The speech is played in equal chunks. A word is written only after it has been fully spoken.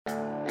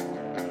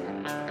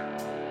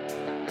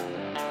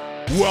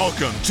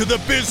Welcome to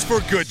the Biz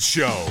for Good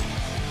Show,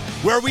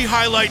 where we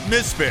highlight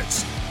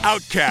misfits,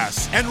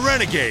 outcasts, and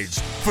renegades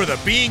for the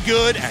being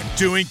good and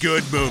doing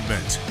good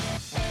movement.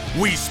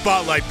 We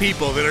spotlight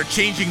people that are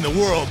changing the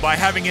world by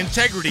having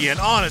integrity and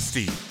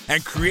honesty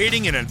and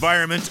creating an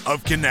environment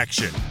of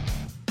connection,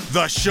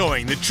 thus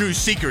showing the true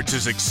secret to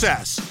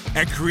success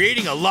and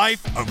creating a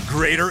life of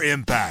greater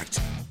impact.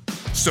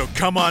 So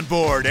come on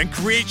board and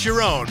create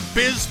your own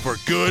Biz for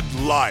Good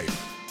life.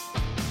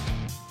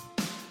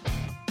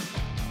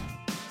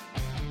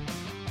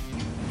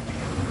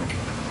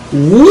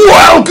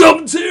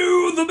 Welcome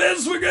to the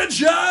Biz for Good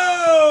Show!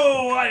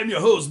 I am your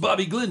host,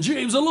 Bobby Glenn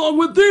James, along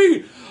with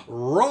the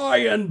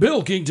Ryan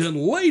Pilkington.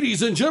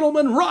 Ladies and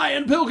gentlemen,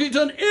 Ryan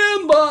Pilkington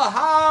in the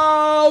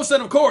house!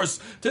 And of course,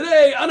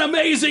 today, an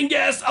amazing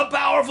guest, a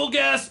powerful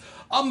guest,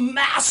 a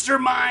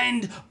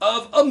mastermind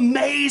of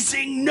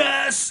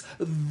amazingness,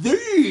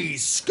 the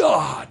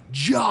Scott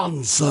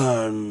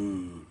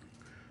Johnson.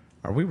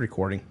 Are we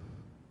recording?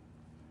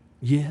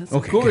 Yes,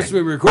 Okay, of course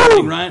good. we're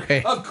recording, Ryan.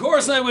 Okay. Of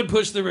course I would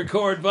push the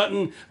record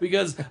button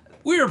because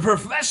we're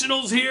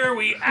professionals here.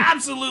 We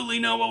absolutely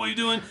know what we're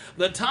doing.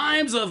 The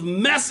times of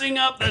messing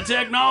up the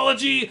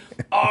technology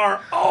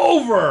are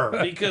over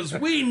because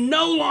we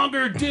no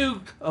longer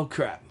do... Oh,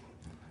 crap.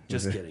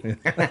 Just kidding.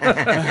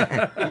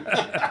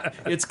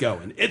 It's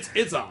going.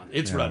 It's on.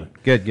 It's running.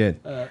 Good.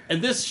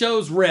 And this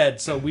show's red,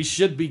 so we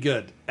should be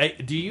good. Hey,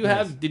 did you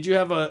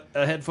have a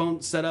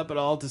headphone set up at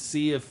all to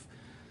see if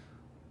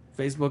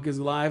Facebook is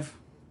live?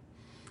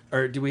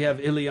 Or do we have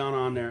Ileana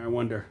on there, I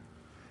wonder?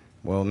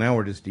 Well, now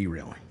we're just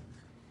derailing.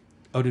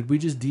 Oh, did we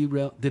just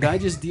derail? Did I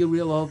just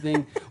derail the whole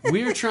thing?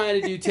 We're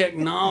trying to do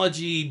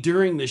technology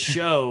during the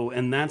show,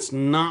 and that's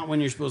not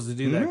when you're supposed to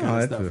do that kind of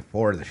that's stuff.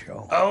 before the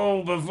show.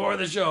 Oh, before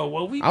the show.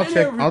 Well, we've I'll been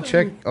check. over I'll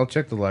the-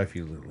 check the live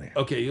feed a little later.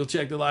 Okay, you'll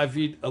check the live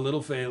feed. A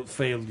little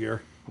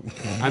failure.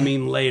 I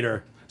mean,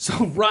 later.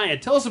 So, Ryan,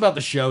 tell us about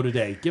the show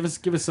today. Give us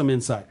some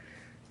insight.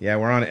 Yeah,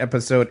 we're on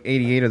episode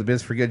 88 of the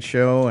Biz for Good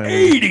show, and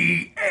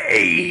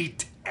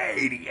 88.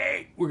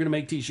 We're gonna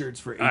make T-shirts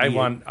for 88.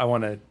 I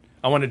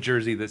want a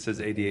jersey that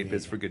says 88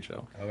 Biz for Good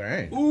Show. all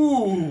right,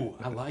 Ooh,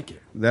 I like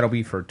it. that'll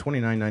be for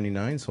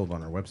 $29.99. Sold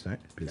on our website,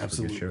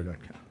 Absolutely.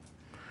 bizforgoodshow.com.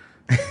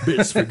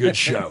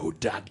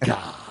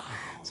 BizForGoodShow.com.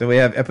 So we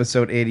have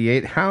episode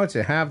 88, How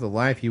to Have the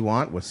Life You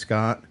Want with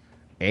Scott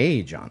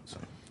A.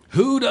 Johnson.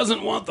 Who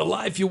doesn't want the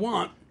life you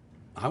want?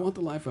 I want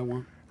the life I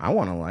want. I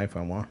want a life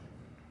I want.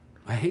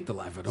 I hate the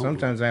life I don't.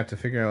 Sometimes I have to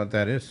figure out what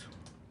that is.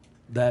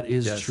 That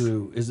is Yes.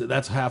 true.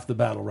 That's half the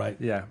battle, right?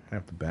 Yeah, I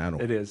have to battle.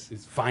 it is.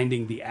 Is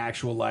finding the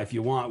actual life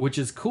you want, which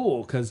is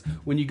cool because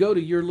when you go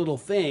to your little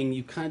thing,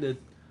 you kind of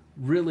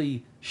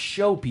really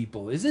show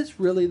people: is this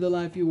really the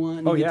life you want?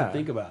 And you get to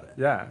think about it.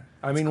 Yeah,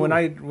 I mean, cool.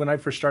 when I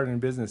first started in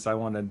business, I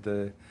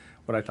wanted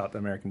what I thought the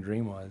American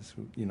dream was.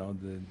 You know,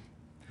 the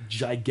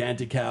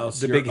Gigantic house,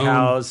 the your big own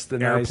house, the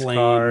airplane.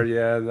 nice car,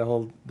 yeah, the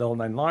whole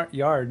 9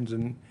 yards,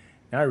 and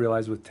I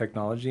realized with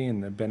technology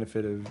and the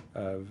benefit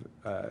of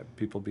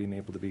people being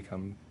able to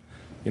become,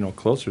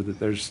 closer, that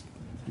there's,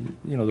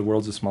 the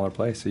world's a smaller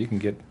place, so you can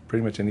get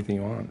pretty much anything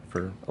you want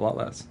for a lot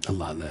less. A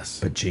lot less.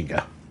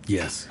 Pachinga.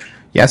 Yes.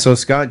 Yeah, so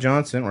Scott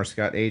Johnson, or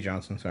Scott A.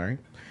 Johnson, sorry,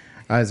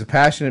 is a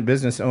passionate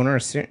business owner,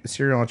 a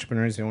serial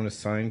entrepreneur. He's owned a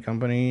sign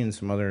company and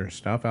some other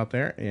stuff out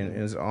there, and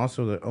is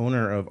also the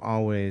owner of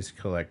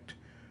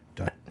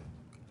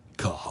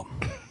AlwaysCollect.com.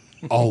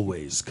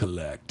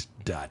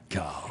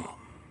 AlwaysCollect.com.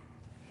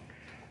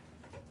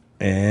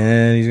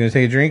 And he's going to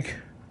take a drink,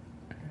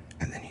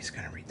 and then he's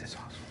going to read this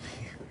awesome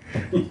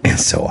thing.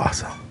 It's so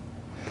awesome.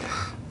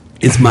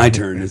 It's my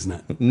turn, isn't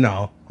it?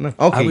 No. Okay,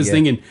 I was yeah.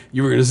 thinking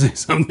you were going to say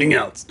something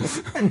else.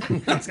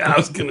 I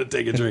was going to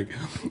take a drink.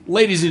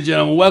 Ladies and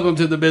gentlemen, welcome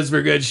to the Biz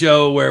for Good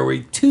Show, where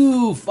we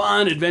two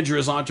fun,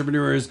 adventurous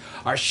entrepreneurs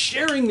are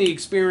sharing the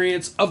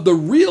experience of the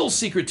real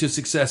secret to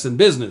success in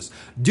business,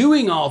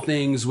 doing all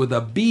things with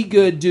a be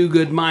good, do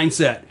good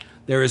mindset.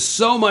 There is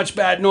so much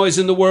bad noise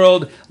in the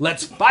world.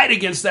 Let's fight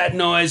against that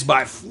noise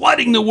by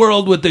flooding the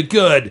world with the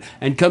good.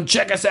 And come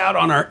check us out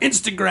on our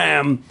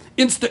Instagram,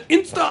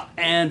 Insta,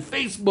 and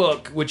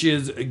Facebook, which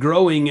is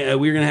growing.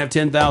 We're going to have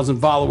 10,000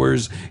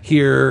 followers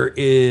here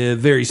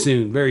very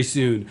soon.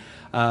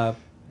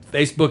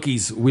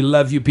 Facebookies, we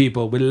love you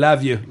people. We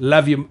love you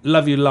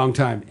a long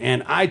time.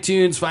 And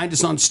iTunes, find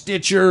us on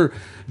Stitcher,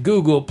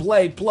 Google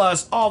Play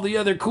Plus, all the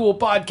other cool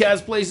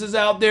podcast places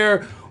out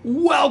there.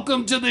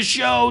 Welcome to the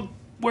show,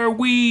 where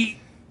we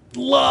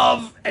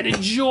love and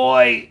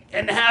enjoy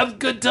and have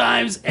good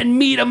times and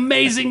meet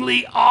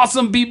amazingly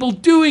awesome people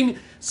doing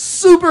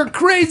super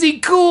crazy,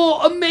 cool,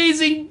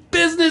 amazing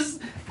business,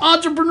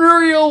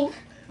 entrepreneurial,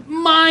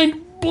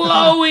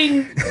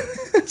 mind-blowing,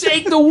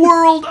 take the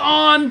world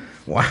on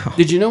Wow.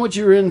 Did you know what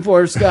you were in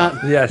for, Scott?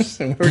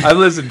 Yes, I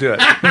listened to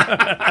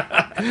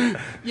it.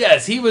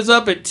 Yes, he was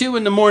up at 2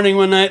 a.m.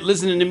 one night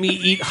listening to me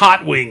eat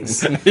hot wings.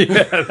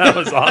 That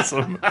was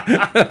awesome.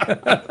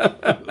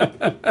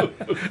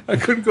 I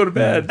couldn't go to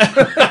bed.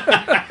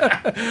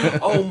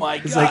 Oh my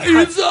God. like,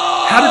 It's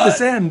on! How did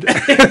this end?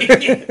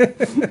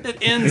 It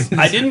ends.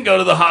 I didn't go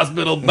to the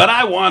hospital, but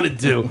I wanted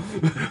to.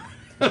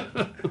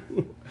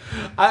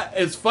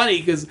 It's funny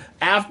because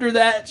after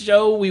that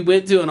show, we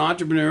went to an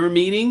entrepreneur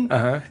meeting,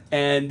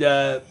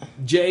 and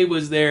Jay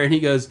was there, and he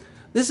goes,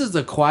 "This is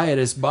the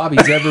quietest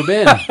Bobby's ever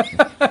been."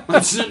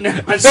 I'm sitting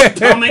there, my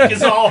stomach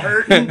is all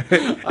hurting.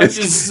 I'm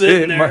just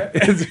sitting there.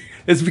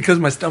 It's because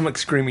my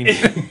stomach's screaming.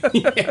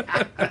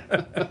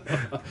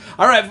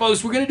 All right,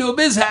 folks, we're going to do a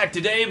biz hack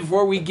today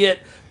before we get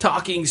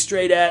talking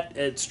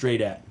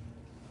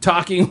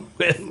talking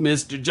with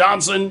Mr.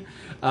 Johnson.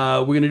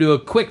 We're going to do a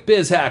quick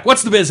biz hack.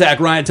 What's the biz hack,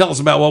 Ryan? Tell us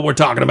about what we're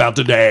talking about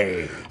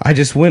today. I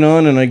just went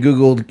on and I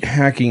Googled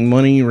hacking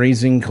money,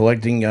 raising,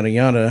 collecting, yada,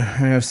 yada.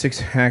 I have 6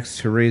 hacks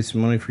to raise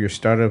money for your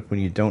startup when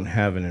you don't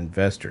have an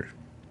investor.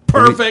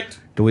 Perfect.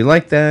 Do we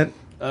like that?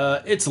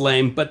 It's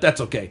lame, but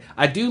that's okay.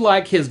 I do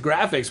like his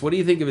graphics. What do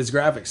you think of his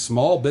graphics?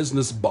 Small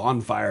business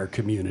bonfire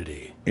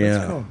community.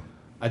 Yeah. Cool.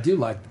 I do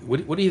like.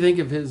 What do you think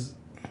of his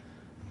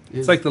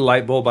It's like the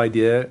light bulb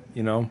idea,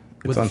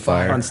 It's with on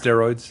fire. on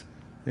steroids.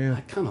 Yeah.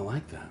 I kind of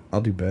like that. I'll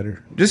do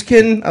better. Just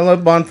kidding. I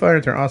love Bonfire.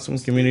 They're awesome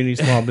community,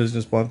 small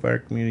business bonfire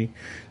community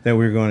that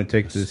we're going to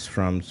take this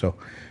from. So,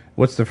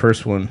 what's the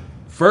first one?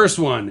 First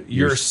one,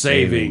 your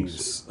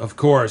savings. Of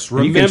course.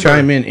 Remember, You can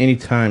chime in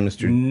anytime,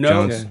 Mr.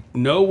 Johnson.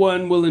 No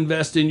one will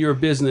invest in your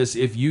business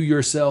if you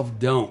yourself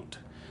don't.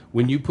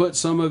 When you put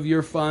some of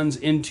your funds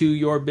into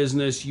your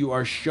business, you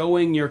are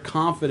showing your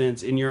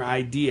confidence in your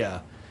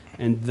idea,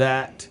 and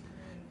that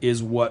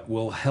is what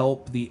will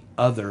help the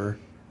others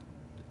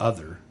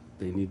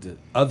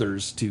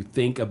to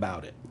think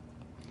about it.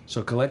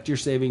 So collect your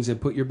savings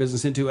and put your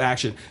business into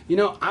action. You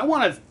know,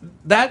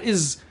 that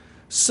is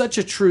such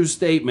a true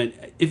statement.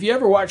 If you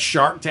ever watch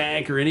Shark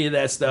Tank or any of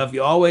that stuff, they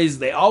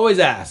always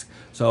ask,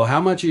 so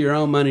how much of your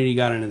own money you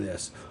got into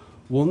this?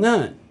 Well,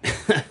 none.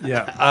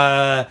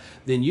 Yeah.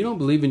 Then you don't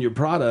believe in your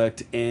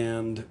product,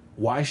 and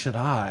why should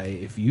I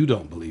if you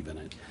don't believe in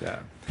it? Yeah.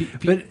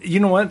 But you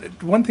know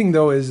what? One thing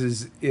though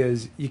is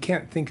you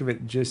can't think of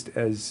it just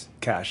as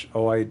cash.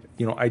 Oh, I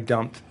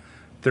dumped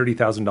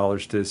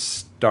 $30,000 to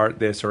start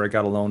this, or I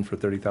got a loan for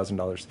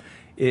 $30,000.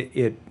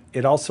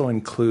 It also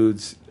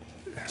includes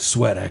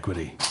Sweat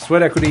equity,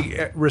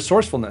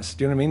 resourcefulness.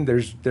 Do you know what I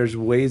mean? There's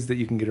ways that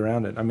you can get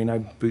around it. I mean, I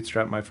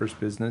bootstrapped my first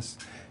business,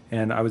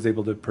 and I was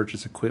able to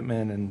purchase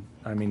equipment and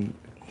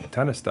a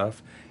ton of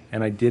stuff,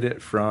 and I did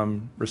it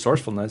from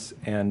resourcefulness.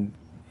 And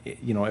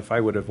if I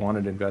would have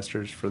wanted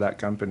investors for that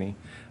company,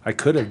 I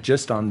could have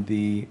just on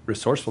the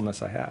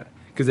resourcefulness I had,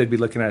 because they'd be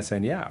looking at it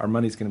saying, yeah, our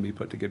money's going to be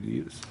put to good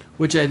use.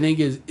 which I think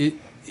is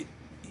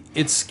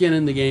it's skin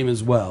in the game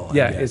as well.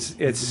 Yeah, I guess.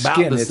 it's about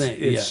skin. the same.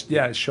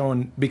 It's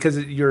showing, because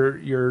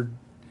you're.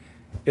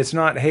 It's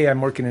not, hey,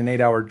 I'm working an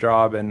 8-hour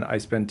job and I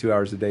spend 2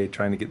 hours a day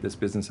trying to get this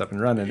business up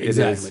and running.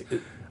 Exactly. It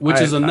is, Which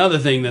is another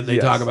thing that they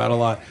yes. talk about a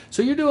lot.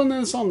 So you're doing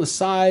this on the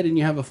side and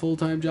you have a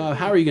full-time job.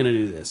 How are you going to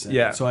do this? And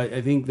Yeah. So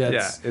I think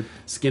that's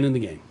skin in the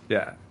game.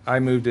 Yeah, I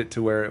moved it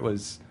to where it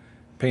was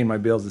paying my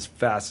bills as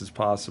fast as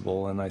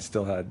possible, and I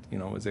still had,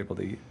 was able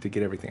to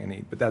get everything I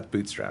need. But that's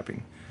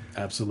bootstrapping.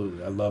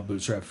 Absolutely. I love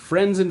Bootstrap.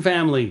 Friends and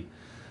family.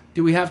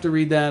 Do we have to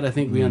read that? I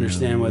think we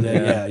understand what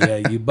that is.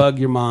 Yeah. You bug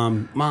your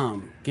mom.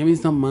 Mom, give me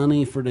some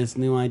money for this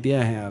new idea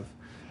I have.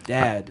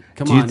 Dad,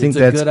 come on, it's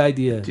a good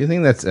idea. Do you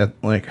think that's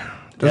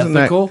doesn't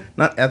Ethical? that,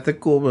 not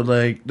ethical,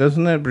 but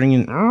doesn't that bring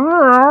in,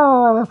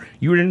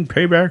 you didn't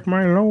pay back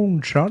my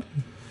loan, son?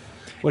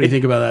 What do you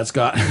think about that,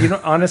 Scott?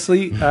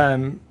 Honestly,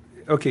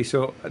 okay,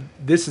 so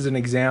this is an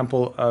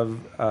example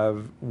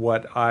of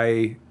what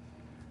I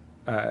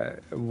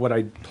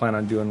plan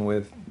on doing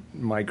with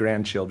my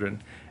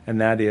grandchildren, and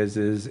that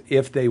is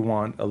if they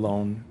want a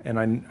loan,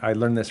 and I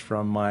learned this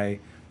from my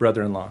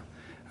brother-in-law,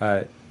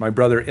 my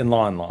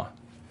brother-in-law-in-law.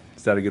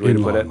 Is that a good way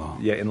to put it?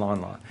 Yeah,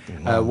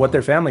 in-law-in-law. What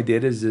their family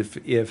did is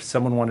if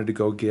someone wanted to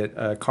go get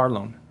a car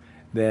loan,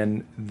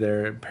 then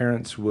their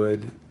parents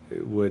would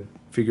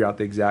figure out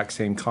the exact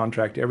same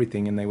contract,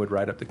 everything, and they would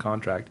write up the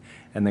contract,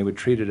 and they would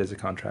treat it as a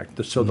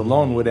contract. So the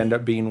loan would end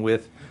up being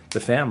with the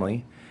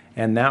family,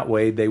 and that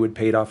way they would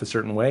pay it off a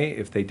certain way.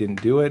 If they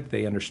didn't do it,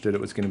 they understood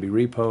it was going to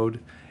be repoed,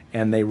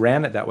 and they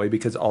ran it that way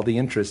because all the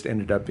interest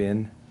ended up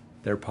in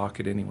their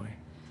pocket anyway.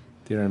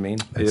 Do you know what I mean?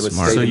 That's was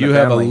smart. So you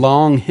have a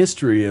long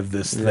history of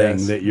this thing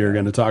Yes. that you're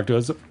going to talk to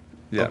us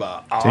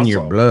about. It's in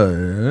your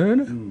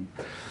blood.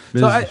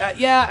 So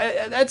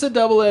that's a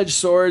double-edged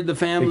sword. The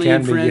family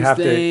and friends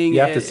thing.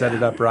 You have to set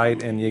it up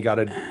right, and you got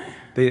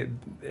to.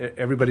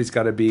 Everybody's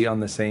got to be on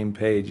the same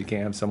page. You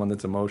can't have someone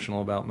that's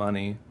emotional about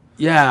money.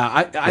 Yeah,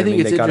 I think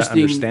it's they interesting. Got to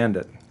understand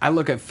it. I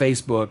look at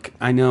Facebook.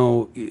 I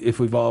know if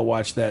we've all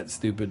watched that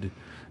stupid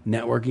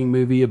networking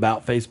movie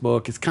about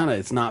Facebook.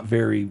 It's not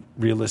very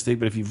realistic,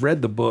 but if you've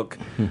read the book,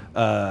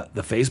 The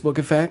Facebook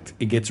Effect,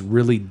 it gets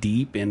really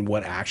deep in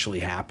what actually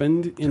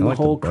happened in the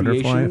whole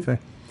butterfly creation.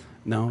 effect?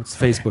 No, it's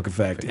the Facebook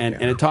effect. And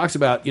it talks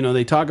about,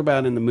 they talk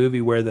about in the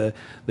movie where the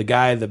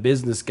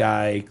business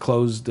guy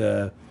closed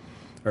or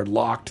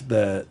locked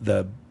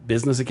the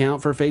business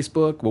account for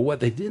Facebook. Well, what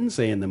they didn't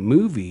say in the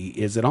movie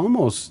is it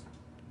almost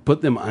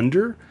put them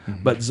under,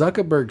 but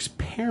Zuckerberg's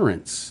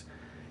parents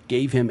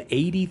gave him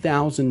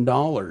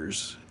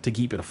 $80,000 to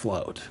keep it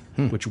afloat,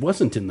 which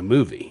wasn't in the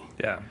movie.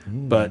 Yeah.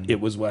 But it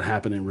was what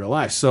happened in real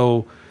life.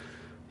 So,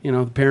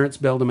 the parents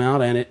bailed him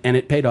out, and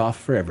it paid off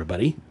for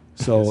everybody.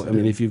 So,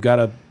 if you've got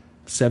a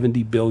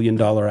 $70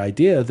 billion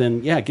idea,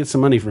 then get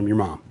some money from your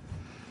mom.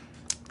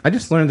 I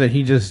just learned that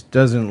he just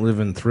doesn't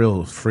live in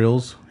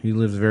frills. He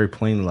lives a very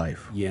plain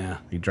life. Yeah.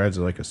 He drives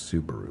it like a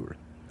Subaru.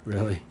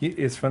 Really?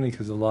 It's funny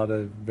because a lot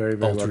of very,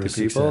 very Ultra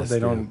wealthy people, success,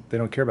 they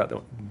don't care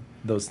about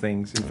those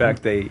things. In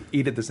fact, they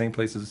eat at the same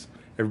places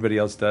everybody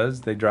else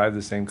does. They drive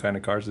the same kind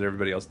of cars that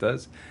everybody else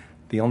does.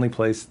 The only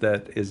place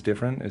that is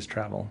different is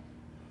travel.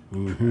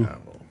 Mm-hmm.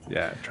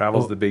 Yeah,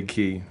 travel's the big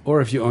key. Or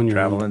if you own your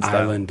Travel own and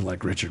style. island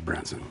like Richard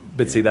Branson.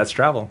 But see, that's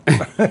travel.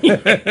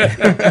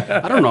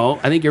 I don't know.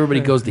 I think everybody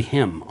goes to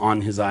him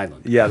on his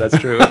island. Yeah, that's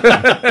true.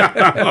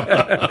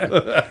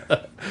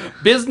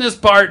 Business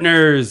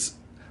partners.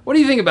 What do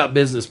you think about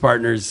business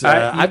partners?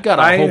 I've got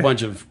a whole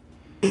bunch of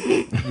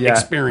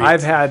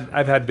experience.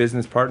 I've had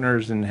business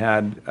partners and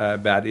had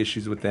bad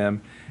issues with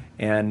them,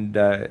 and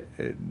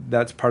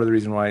that's part of the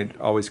reason why I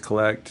always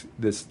collect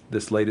this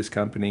latest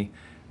company.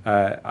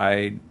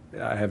 I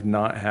have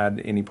not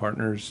had any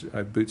partners.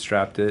 I've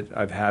bootstrapped it.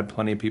 I've had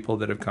plenty of people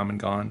that have come and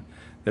gone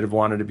that have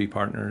wanted to be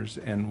partners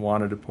and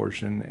wanted a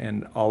portion,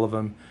 and all of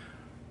them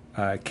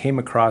came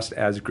across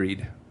as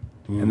greed.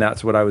 And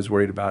that's what I was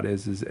worried about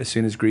is as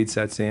soon as greed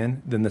sets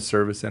in, then the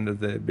service end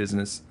of the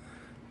business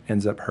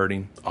ends up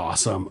hurting.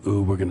 Awesome.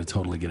 Ooh, we're going to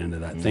totally get into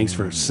that. Thanks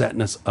for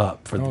setting us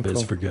up for the Biz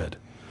cool. for Good.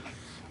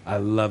 I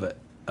love it.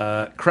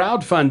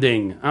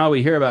 Crowdfunding. Oh,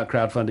 we hear about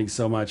crowdfunding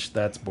so much.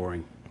 That's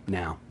boring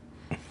now.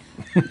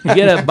 You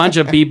get a bunch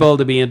of people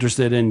to be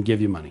interested and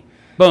give you money.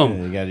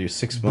 Boom. You got to do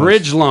 6 months.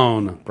 Bridge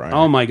loan. Brian.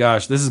 Oh my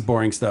gosh, this is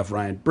boring stuff,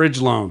 Ryan. Bridge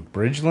loan.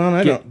 Bridge loan?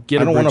 I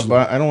Get a don't want bridge to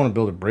buy. I don't want to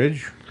build a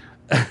bridge.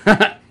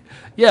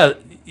 Yeah,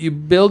 you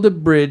build a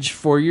bridge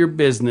for your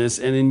business,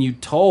 and then you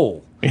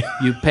toll.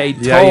 You pay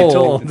toll, Yeah, you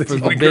toll. for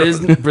the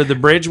business for the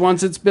bridge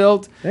once it's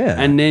built, Yeah.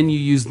 and then you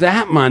use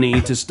that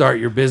money to start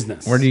your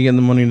business. Where do you get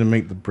the money to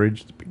make the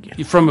bridge to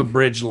begin? From a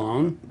bridge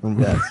loan.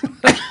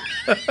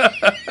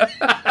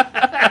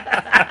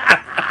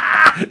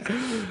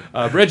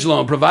 Bridge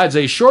loan provides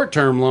a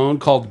short-term loan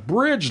called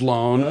bridge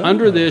loan.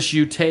 Under this,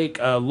 you take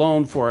a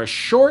loan for a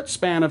short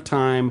span of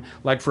time,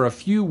 like for a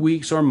few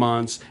weeks or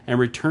months, and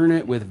return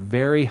it with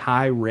very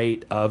high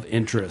rate of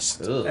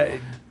interest.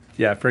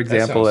 Yeah, for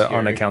example, sounds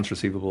on scary. accounts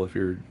receivable,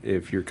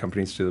 if your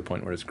company's to the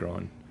point where it's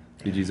growing,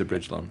 you'd use a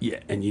bridge loan. Yeah,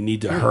 and you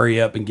need to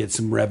hurry up and get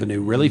some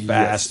revenue really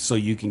fast so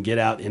you can get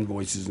out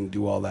invoices and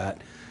do all that.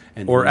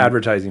 And Or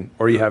advertising,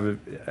 or you have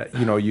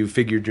you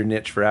figured your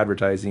niche for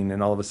advertising,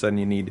 and all of a sudden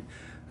you need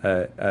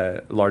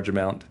a large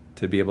amount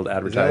to be able to Is that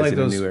advertise like in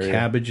a those new area.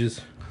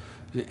 cabbages?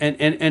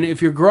 And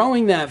if you're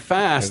growing that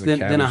fast, There's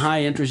a then a cabbage.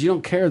 high interest, you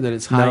don't care that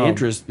it's high No.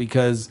 interest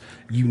because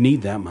you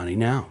need that money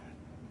now.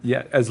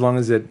 Yeah, as long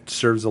as it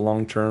serves a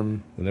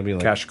long-term Would that be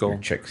like cash goal. your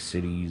Czech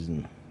cities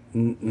and?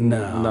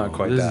 No, Not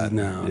quite this that. Is,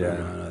 no,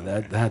 Yeah.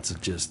 no. That's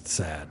just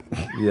sad.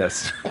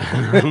 Yes.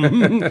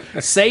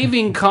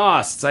 Saving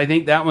costs. I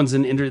think that one's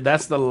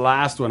that's the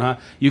last one, huh?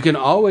 You can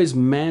always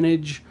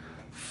manage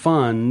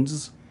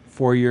funds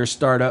for your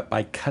startup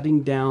by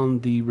cutting down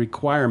the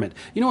requirement.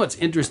 You know what's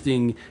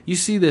interesting? You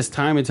see this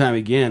time and time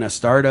again. A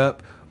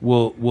startup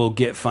will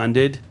get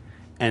funded,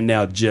 and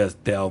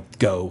they'll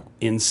go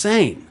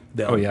insane.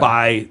 They'll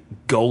buy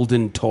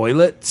golden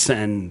toilets,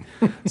 and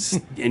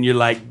you're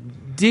like,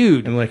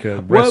 dude, And like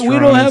a we don't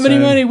restaurant have any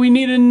inside. money. We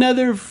need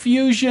another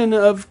fusion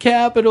of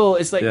capital.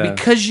 It's like Yeah.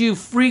 because you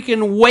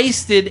freaking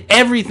wasted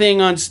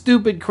everything on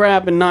stupid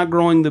crap and not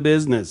growing the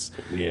business.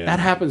 Yeah. That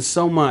happens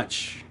so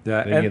much.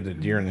 Yeah, They and get the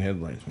deer in the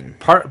headlights, maybe.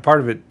 part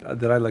of it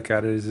that I look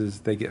at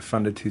is they get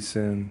funded too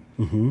soon.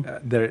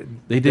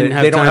 They didn't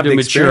have time to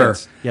mature.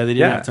 Yeah, they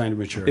didn't have time to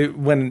mature.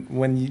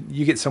 When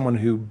you get someone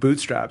who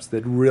bootstraps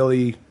that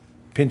really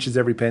pinches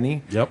every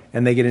penny, Yep.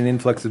 and they get an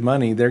influx of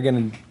money, they're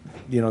gonna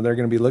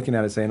be looking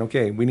at it saying,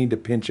 okay, we need to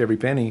pinch every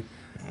penny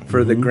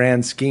for the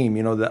grand scheme.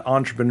 The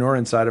entrepreneur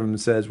inside of them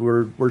says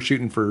we're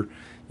shooting for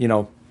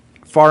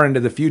far into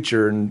the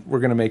future, and we're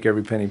going to make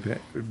every penny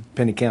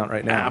count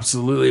right now.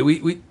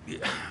 Absolutely.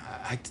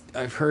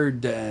 I've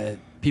heard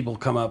people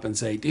come up and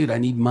say, dude, I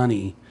need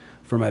money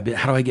for my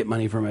how do I get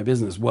money for my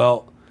business?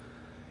 Well,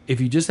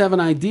 if you just have an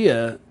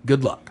idea,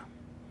 good luck.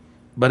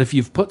 But if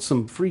you've put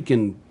some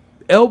freaking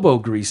elbow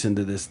grease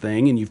into this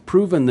thing and you've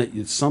proven that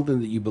it's something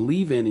that you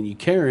believe in and you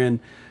care in,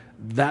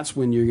 that's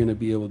when you're going to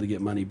be able to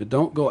get money. But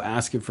don't go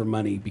asking for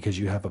money because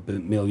you have a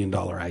 $1 million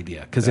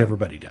idea, because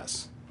everybody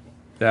does.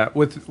 Yeah,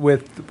 with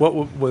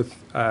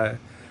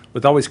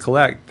with Always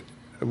Collect,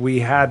 we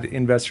had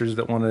investors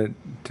that wanted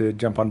to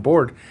jump on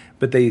board,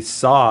 but they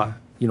saw,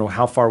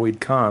 how far we'd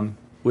come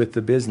with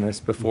the business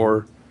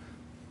before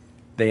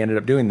they ended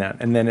up doing that.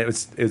 And then it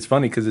was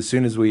funny because as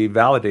soon as we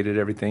validated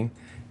everything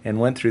and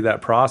went through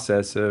that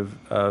process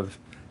of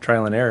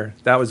trial and error,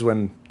 that was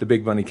when the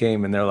big money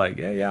came, and they're like,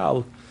 yeah,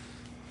 all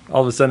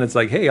of a sudden it's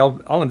like, hey,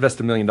 I'll invest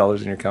 $1 million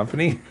in your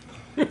company.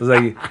 I was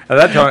like,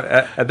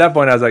 at that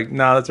point, I was like,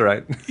 no, that's all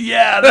right.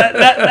 Yeah,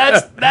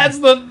 that's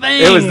the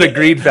thing. It was the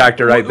greed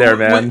factor right there,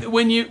 man.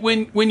 When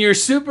you're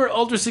super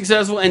ultra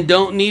successful and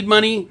don't need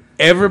money,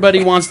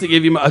 everybody wants to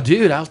give you money. Oh,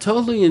 dude, I'll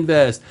totally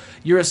invest.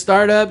 You're a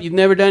startup. You've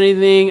never done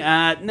anything.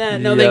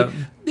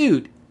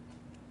 Dude,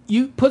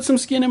 you put some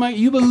skin in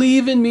you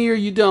believe in me or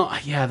you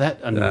don't. Yeah,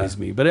 that annoys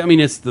me. But I mean,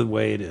 it's the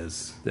way it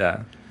is.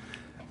 Yeah.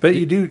 But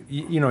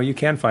you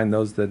can find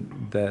those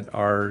that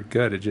are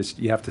good. It just,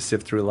 you have to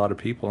sift through a lot of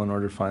people in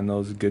order to find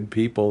those good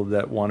people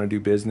that want to do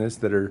business,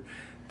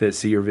 that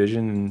see your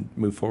vision and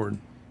move forward.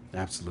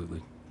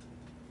 Absolutely.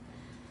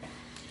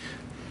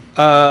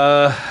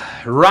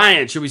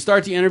 Ryan, should we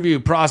start the interview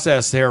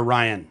process here,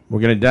 Ryan? We're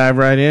going to dive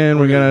right in.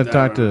 We're going to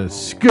talk to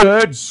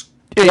Scott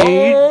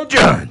A.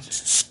 Johnson.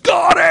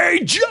 Scott A.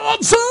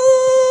 Johnson!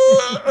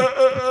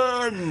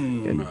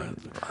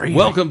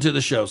 Welcome to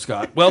the show,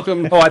 Scott.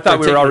 Welcome. Oh, I thought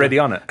we were already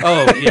on it.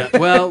 Oh, yeah.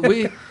 Well,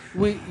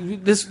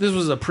 this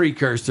was a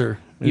precursor,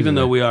 even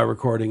though we are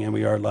recording and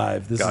we are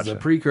live. This is a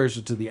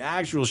precursor to the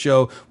actual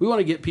show. We want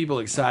to get people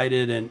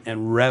excited and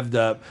revved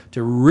up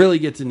to really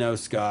get to know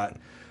Scott.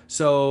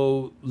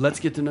 So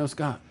let's get to know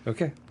Scott.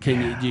 Okay.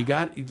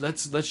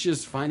 Let's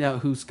just find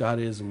out who Scott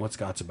is and what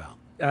Scott's about.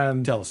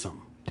 Tell us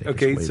something.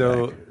 Okay,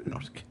 so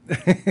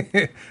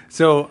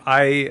so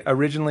I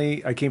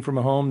came from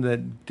a home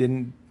that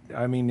didn't.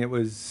 I mean, it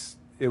was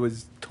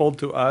told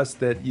to us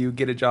that you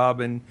get a job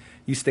and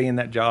you stay in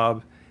that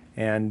job,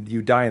 and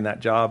you die in that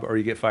job, or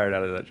you get fired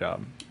out of that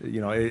job.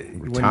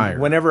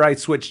 Whenever I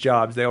switched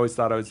jobs, they always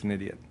thought I was an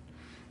idiot.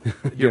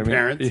 Your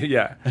parents?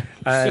 Yeah.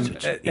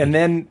 And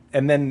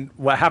then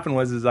what happened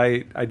was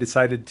I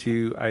decided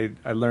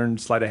I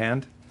learned sleight of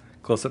hand,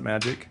 close-up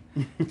magic.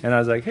 And I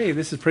was like, hey,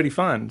 this is pretty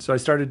fun. So I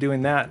started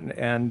doing that.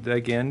 And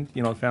again,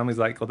 the family's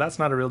like, well, that's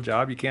not a real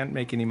job. You can't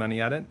make any money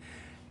at it.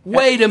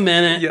 Wait a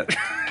minute. Yeah.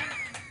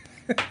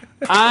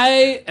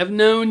 I have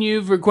known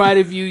you for quite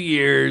a few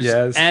years,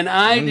 and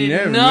I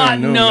did not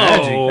know.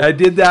 Magic. I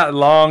did that a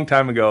long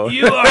time ago.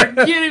 You are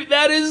kidding.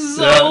 That is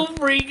so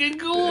freaking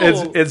cool.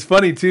 It's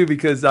funny, too,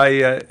 because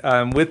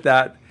with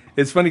that,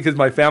 it's funny because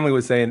my family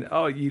was saying,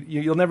 oh,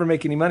 you'll never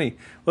make any money.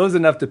 Well, it was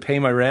enough to pay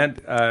my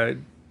rent,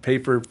 pay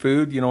for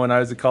food, when I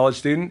was a college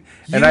student.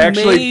 And I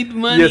actually made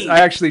money. Yes, I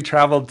actually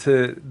traveled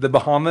to the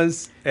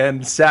Bahamas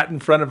and sat in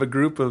front of a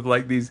group of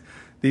like these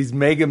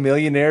mega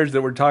millionaires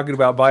that were talking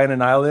about buying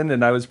an island,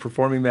 and I was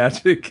performing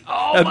magic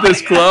at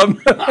this club.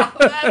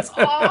 That's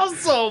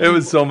awesome. It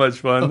was so much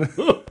fun.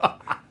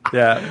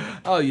 Yeah.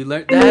 Oh, you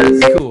learned. That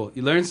is cool.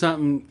 You learn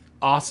something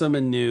awesome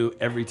and new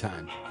every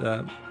time.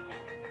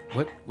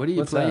 What are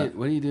you playing? That?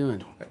 What are you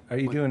doing? Are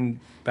you doing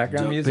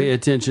background music? Pay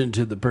attention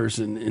to the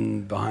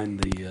person behind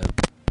the.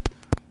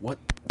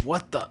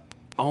 What the?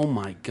 Oh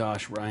my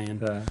gosh,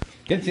 Ryan!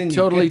 Continue.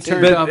 Totally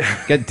turned off.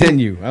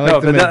 Continue. I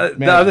like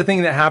the other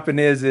thing that happened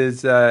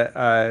is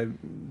I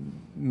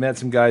met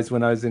some guys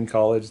when I was in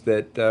college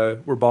that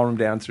were ballroom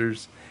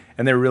dancers,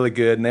 and they were really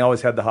good, and they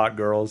always had the hot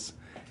girls,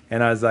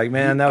 and I was like,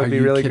 man, that would be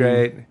really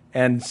great.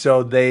 And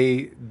so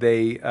they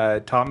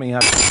taught me how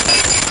to.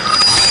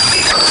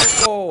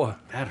 Oh,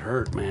 that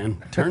hurt,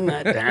 man. Turn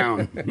that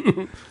down.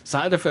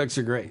 Side effects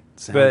are great.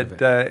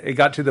 It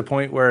got to the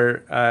point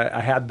where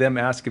I had them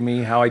asking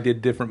me how I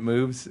did different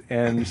moves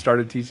and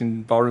started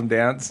teaching ballroom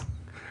dance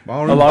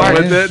along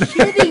with it.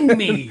 Kidding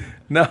me?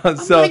 No, oh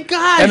my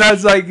gosh. And I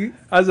was like,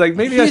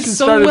 maybe I should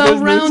start a business. He's so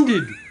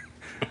well-rounded.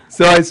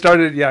 So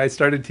I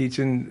started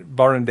teaching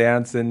ballroom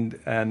dance,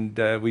 and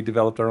we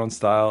developed our own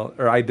style,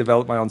 or I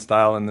developed my own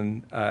style, and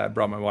then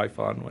brought my wife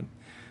on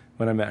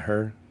when I met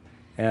her.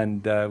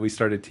 And we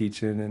started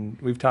teaching, and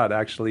we've taught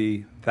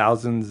actually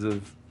thousands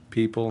of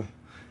people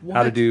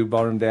how to do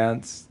ballroom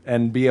dance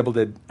and be able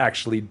to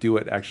actually do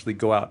it, actually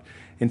go out.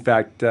 In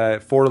fact,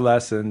 4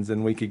 lessons,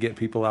 and we could get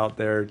people out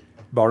there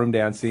ballroom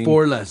dancing.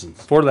 4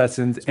 lessons. 4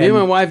 lessons. Me and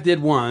my wife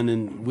did one,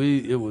 and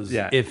it was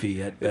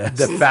iffy at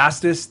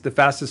best. The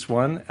fastest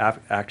one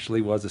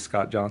actually was a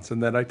Scott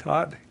Johnson that I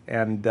taught,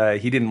 and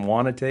he didn't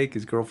want to take.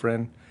 His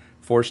girlfriend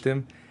forced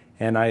him.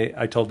 And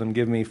I told him,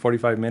 give me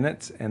 45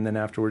 minutes, and then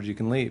afterwards you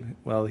can leave.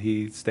 Well,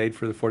 he stayed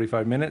for the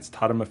 45 minutes,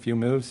 taught him a few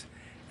moves,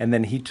 and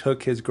then he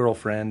took his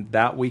girlfriend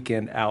that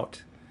weekend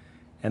out.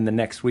 And the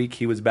next week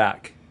he was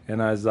back.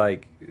 And I was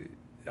like,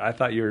 I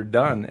thought you were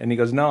done. And he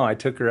goes, no, I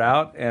took her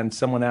out, and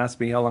someone asked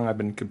me how long I've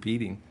been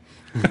competing.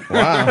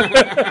 Wow.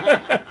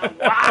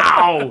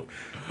 Wow.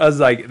 I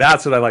was like,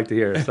 that's what I like to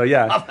hear. So,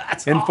 yeah,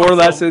 in 4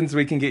 lessons,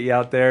 we can get you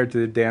out there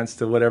to dance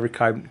to whatever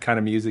kind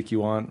of music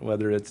you want,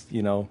 whether it's,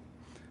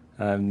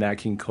 Nat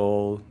King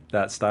Cole,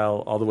 that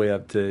style, all the way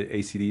up to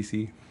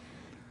AC/DC.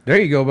 There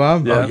you go,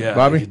 Bob. Yeah. Oh, yeah,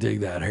 Bobby. you dig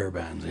that hair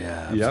bands.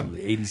 Yeah, Yep.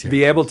 absolutely. 80s hair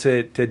Be able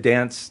bands. to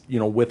dance,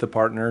 with a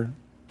partner,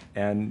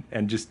 and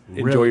just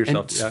enjoy Really? yourself.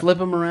 And just flip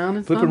them around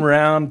and Flip stuff? them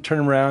around, turn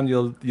them around.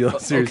 You'll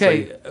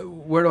seriously. Okay,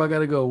 where do I got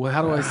to go?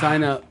 How do I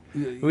sign up?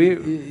 We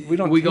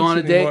don't. We go teach on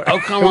a date? anymore. Oh,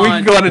 come we on.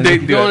 can go on a date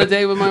and do Go on it. a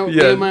date with my,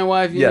 Yeah. me and my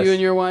wife, Yes. you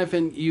and your wife,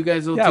 and you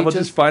guys will Yeah, teach we'll us?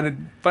 just find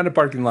a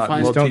parking lot. Find-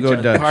 and we'll Don't teach go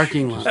you. Dutch.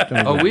 Parking lot.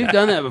 Oh, we've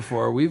done that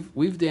before.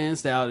 We've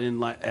danced out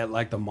in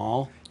at the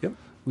mall. Yep.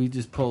 We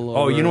just pull over.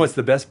 Oh, you know what's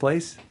the best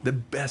place? The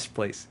best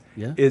place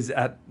Yeah? is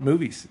at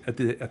movies at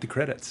the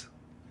credits.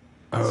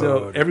 Oh,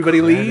 So the everybody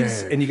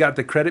leaves, credit. and you got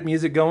the credit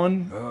music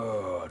going.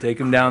 Take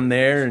them down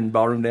there and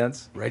ballroom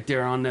dance. right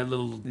there on that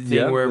little thing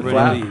Yeah, where the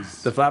everybody flat,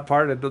 leaves. the flat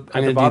part at the I'm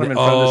gonna do bottom that. in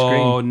front of the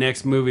Oh, screen.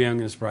 next movie, I'm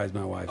going to surprise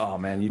my wife. Oh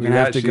man, you We're do gonna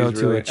that. have to she's go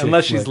to really, a chick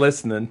unless she's flick.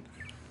 listening.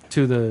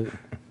 To the.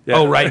 Yeah.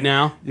 Oh, right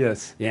now?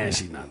 Yes. Yeah,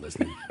 she's not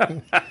listening.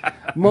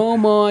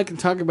 Momo, I can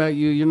talk about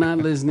you. You're not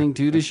listening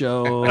to the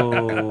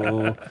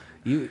show.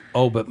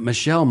 But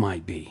Michelle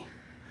might be.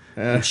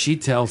 And she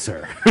tells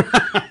her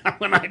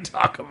when I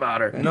talk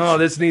about her. No,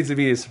 this needs to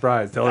be a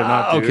surprise. Tell her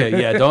not to.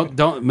 Okay, yeah,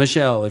 don't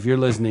Michelle, if you're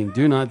listening,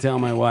 do not tell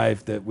my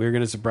wife that we're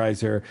going to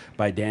surprise her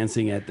by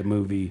dancing at the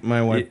movie.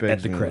 My wife at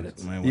begs the me.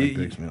 credits My wife You-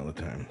 begs me all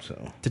the time.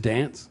 So to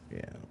dance.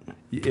 yeah.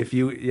 If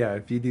you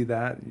do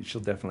that,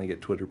 she'll definitely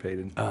get Twitter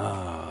paid.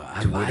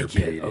 I like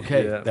paid. it.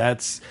 Okay, Yeah.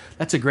 that's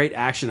a great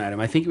action item.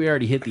 I think we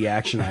already hit the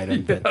action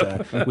item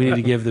that we need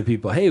to give the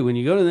people. Hey, when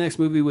you go to the next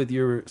movie with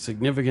your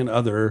significant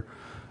other,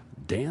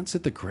 dance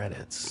at the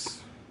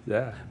credits.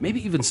 Yeah.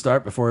 Maybe even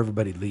start before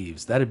everybody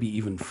leaves. That'd be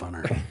even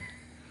funner.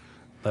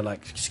 But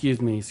like,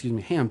 excuse me.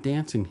 Hey, I'm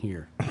dancing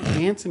here.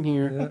 Dancing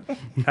here.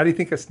 How do you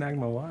think I snagged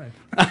my wife?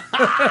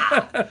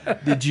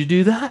 Did you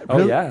do that? Oh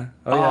Really? yeah.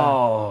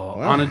 Oh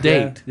yeah. On a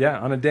date. Yeah,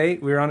 on a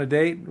date. We were on a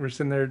date. We're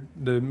sitting there,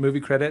 the movie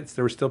credits.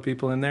 There were still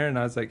people in there, and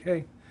I was like,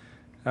 "Hey,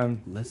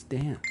 Let's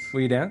dance.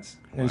 will you dance?"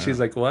 And she's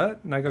like, "What?"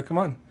 And I go, "Come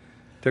on."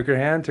 Took her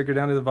hand, took her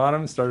down to the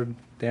bottom, started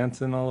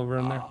dancing all over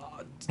in there,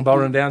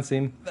 ballroom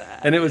dancing.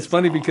 And it was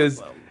funny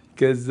because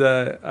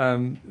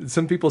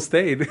some people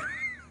stayed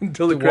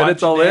until the To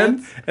credits watch all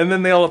dance? in, and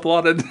then they all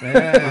applauded.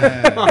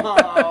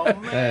 Oh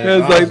man, I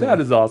was like,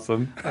 "That is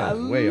awesome." I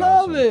way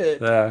love awesome.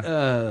 it.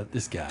 Yeah.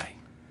 This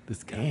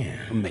guy,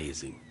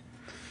 amazing.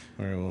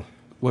 All right,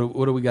 well,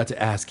 What do we got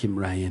to ask him,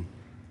 Ryan?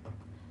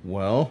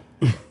 well,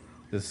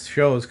 this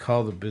show is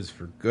called the Biz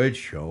for Good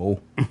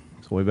Show, so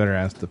we better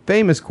ask the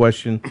famous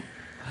question.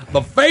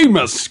 The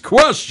famous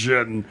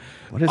question.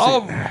 What is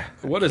of, it?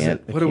 What is Can't-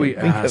 it? I What do we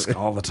can't think of ask it.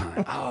 all the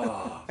time?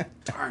 Oh,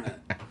 darn it.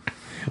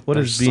 What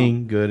There's does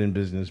being good in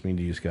business mean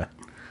to you, Scott?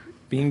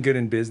 Being good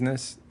in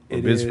business. Or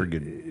it biz is- for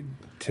good.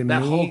 To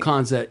That me, whole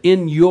concept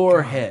in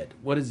your head.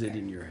 What is it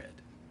in your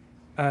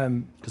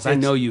head? Because I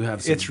it's- know you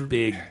have some it's-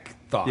 big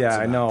thoughts. Yeah,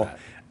 I about know.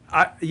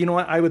 that. You know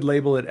what? I would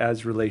label it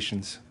as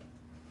relations.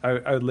 I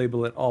would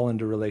label it all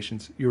into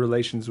relations. Your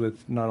relations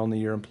with not only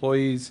your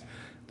employees,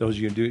 those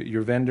you do,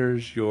 your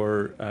vendors,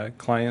 your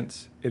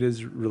clients. It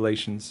is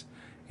relations,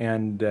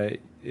 and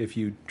if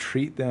you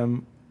treat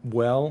them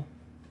well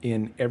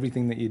in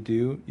everything that you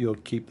do, you'll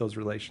keep those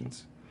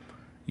relations.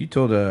 You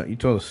told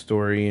a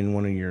story in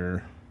one of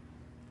your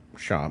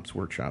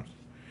workshops,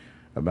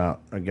 about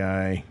a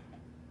guy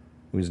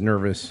who was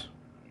nervous.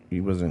 He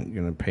wasn't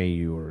going to pay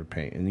you or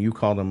pay, and you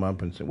called him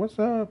up and said, "What's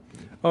up?"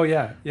 Oh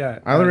yeah, yeah.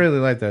 I really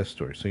like that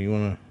story. So you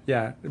want to?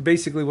 Yeah,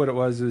 basically what it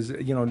was is,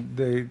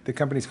 the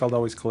company's called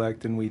Always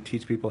Collect, and we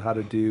teach people how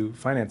to do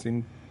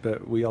financing,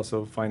 but we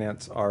also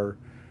finance our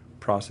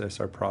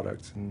process, our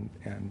products, and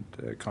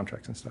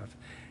contracts and stuff.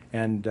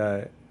 And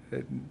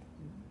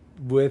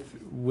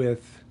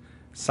with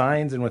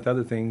signs and with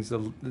other things,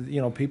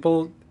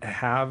 people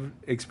have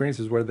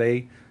experiences where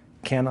they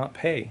cannot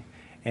pay.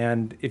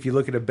 And if you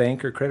look at a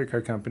bank or credit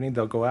card company,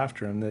 they'll go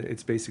after them.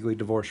 It's basically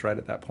divorce right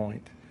at that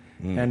point.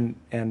 And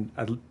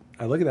I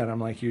look at that and I'm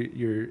like,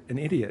 you're an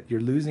idiot.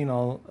 You're losing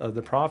all of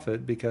the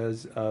profit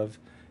because of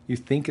you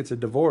think it's a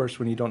divorce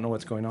when you don't know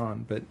what's going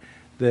on. But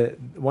the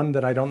one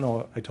that I don't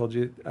know, I told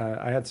you,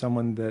 I had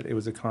someone that it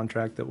was a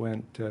contract that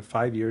went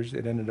 5 years.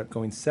 It ended up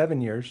going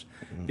 7 years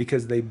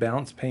because they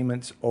bounced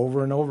payments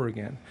over and over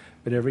again.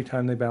 But every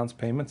time they bounced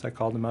payments, I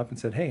called them up and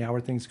said, "Hey, how are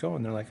things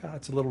going?" They're like,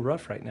 "It's a little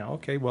rough right now."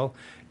 Okay, well,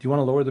 do you want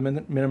to lower the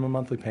minimum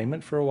monthly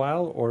payment for a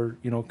while, or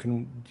do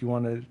you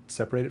want to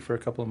separate it for a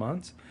couple of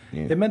months?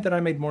 Yeah. It meant that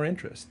I made more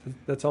interest.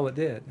 That's all it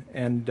did.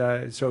 And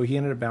so he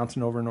ended up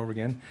bouncing over and over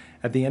again.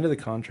 At the end of the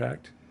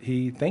contract,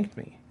 he thanked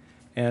me,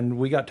 and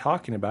we got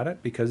talking about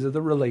it because of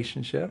the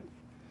relationship.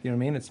 You know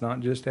what I mean? It's not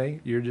just,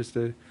 hey, you're just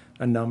a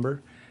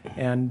number.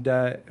 And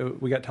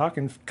we got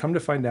talking. Come to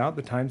find out,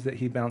 the times that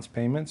he bounced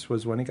payments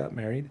was when he got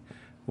married,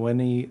 when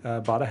he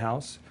bought a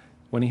house,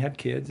 when he had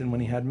kids, and when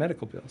he had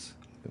medical bills.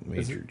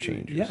 Major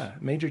changes. Yeah,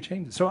 major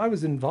changes. So I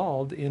was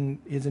involved in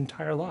his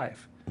entire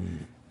life.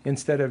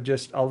 Instead of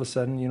just all of a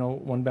sudden,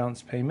 one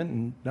bounce payment,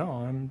 and no,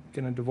 I'm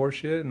going to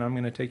divorce you, and I'm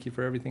going to take you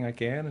for everything I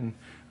can, and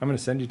I'm going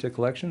to send you to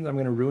collections. I'm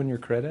going to ruin your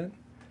credit.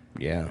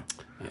 Yeah.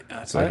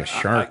 It's like a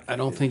shark. I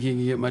don't think you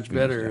can get much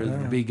better.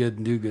 Be good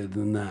and do good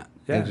than that.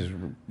 Yeah. And just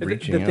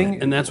reaching the out.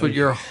 thing, And that's what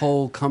your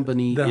whole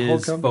company the is whole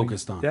company,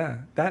 focused on. Yeah,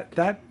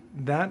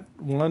 that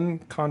one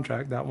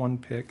contract, that one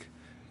pick,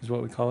 is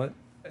what we call it.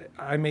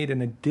 I made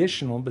an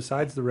additional,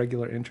 besides the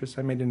regular interest,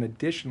 I made an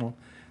additional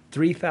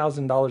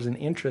 $3,000 in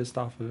interest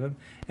off of him,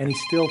 and he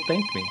still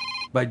thanked me.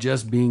 By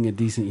just being a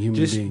decent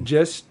human being.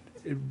 Just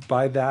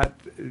by that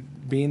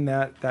being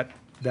that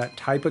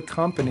type of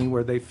company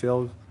where they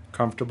feel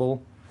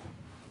comfortable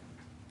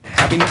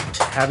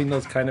having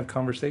those kind of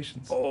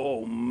conversations.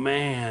 Oh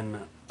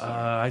man,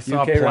 I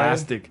saw okay,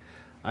 plastic.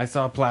 I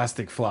saw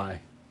plastic fly.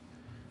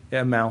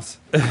 Yeah, mouse.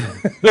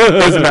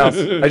 There's a mouse.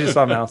 I just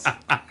saw a mouse.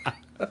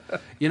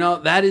 You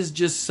know, that is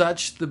just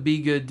such the be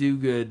good, do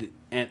good,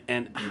 and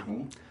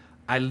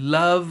I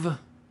love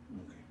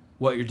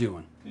what you're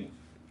doing.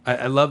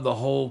 I love the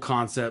whole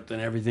concept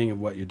and everything of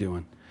what you're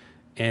doing.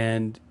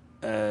 And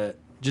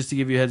just to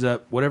give you a heads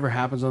up, whatever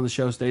happens on the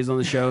show stays on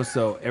the show.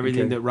 So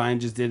everything that Ryan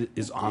just did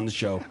is on the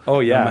show. Oh,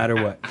 yeah. No matter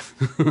what.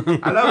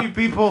 I love you,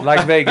 people.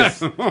 Like Vegas.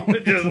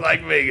 Just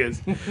like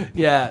Vegas.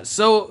 Yeah.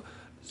 So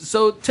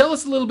tell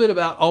us a little bit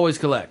about Always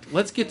Collect.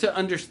 Let's get to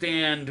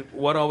understand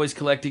what Always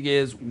Collecting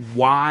is,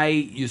 why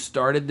you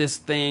started this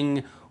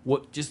thing.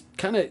 What, just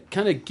kind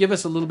of give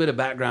us a little bit of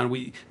background.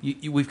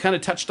 We've kind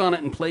of touched on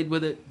it and played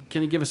with it.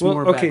 Can you give us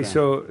more background?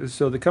 Okay,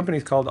 so the company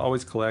is called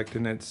Always Collect,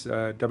 and it's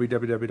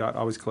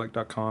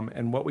www.alwayscollect.com.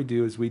 And what we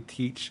do is we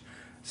teach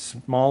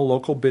small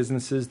local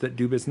businesses that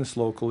do business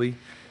locally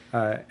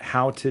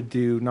how to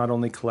do not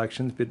only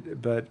collections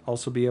but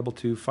also be able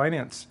to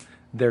finance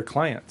their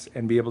clients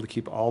and be able to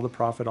keep all the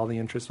profit, all the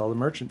interest, all the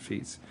merchant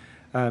fees.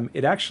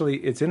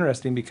 It's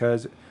interesting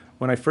because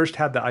when I first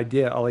had the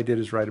idea, all I did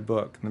is write a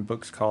book, and the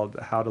book's called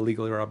How to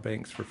Legally Rob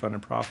Banks for Fun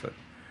and Profit.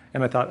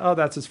 And I thought, oh,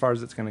 that's as far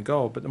as it's going to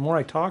go. But the more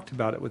I talked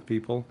about it with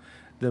people,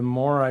 the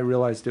more I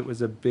realized it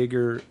was a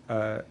bigger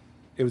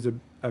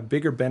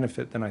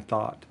benefit than I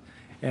thought.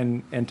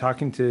 And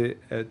talking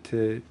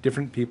to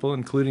different people,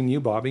 including you,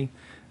 Bobby,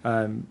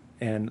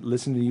 and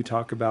listening to you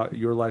talk about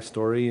your life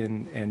story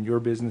and your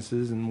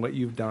businesses and what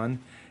you've done,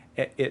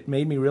 it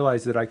made me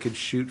realize that I could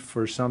shoot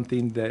for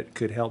something that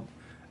could help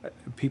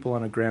people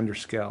on a grander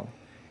scale.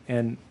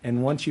 And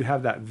once you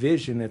have that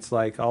vision, it's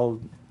like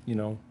I'll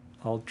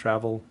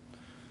travel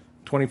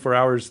 24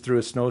 hours through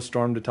a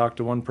snowstorm to talk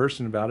to one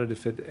person about it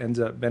if it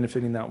ends up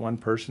benefiting that one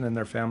person and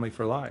their family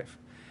for life.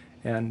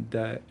 And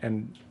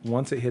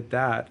once it hit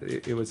that,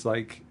 it was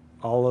like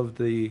all of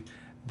the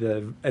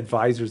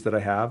advisors that I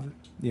have,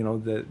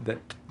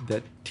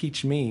 that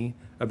teach me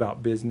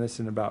about business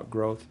and about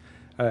growth,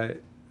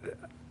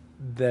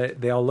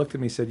 that they all looked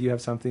at me and said, you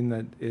have something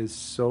that is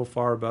so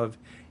far above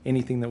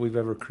anything that we've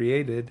ever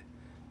created,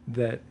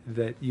 that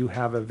you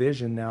have a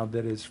vision now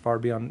that is far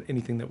beyond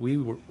anything that we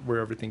were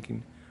ever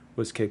thinking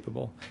was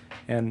capable.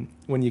 And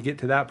when you get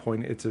to that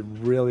point, it's a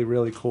really,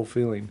 really cool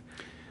feeling.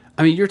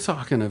 I mean, you're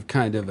talking of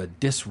kind of a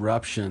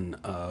disruption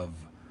of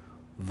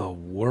the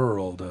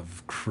world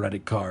of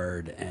credit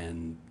card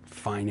and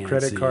financing.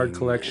 Credit card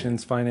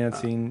collections,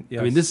 financing.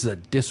 Yes. I mean, this is a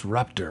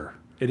disruptor.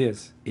 It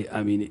is.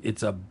 I mean,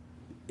 it's a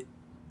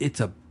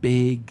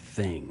big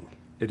thing.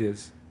 It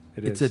is.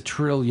 It's a $1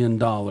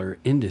 trillion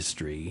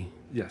industry.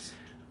 Yes.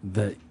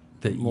 That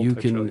you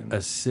can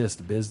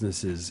assist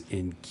businesses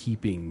in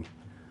keeping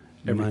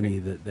money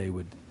that they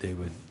would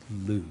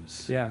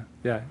lose. Yeah.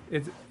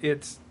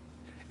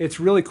 It's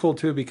really cool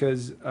too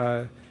because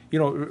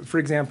for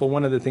example,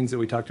 one of the things that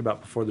we talked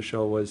about before the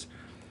show was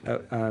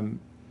the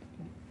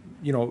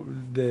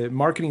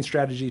marketing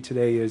strategy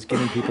today is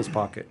getting people's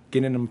pocket,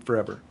 getting them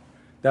forever.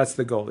 That's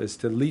the goal, is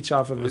to leech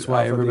off of it. That's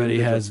why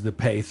everybody has the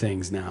pay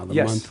things now, the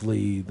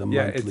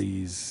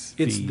monthlies.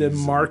 It's the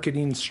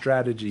marketing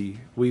strategy.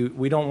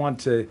 We don't want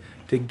to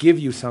give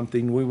you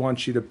something. We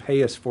want you to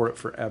pay us for it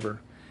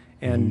forever.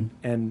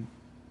 And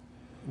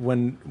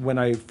when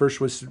I first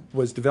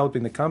was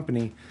developing the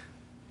company,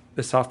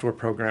 the software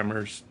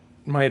programmers,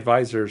 my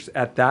advisors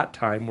at that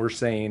time were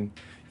saying,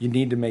 you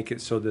need to make it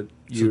so that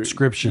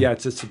subscription. Yeah,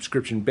 it's a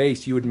subscription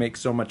base. You would make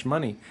so much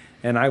money.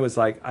 And I was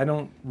like, I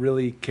don't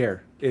really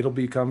care. It'll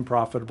become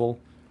profitable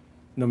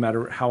no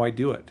matter how I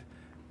do it.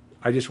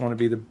 I just want to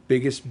be the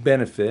biggest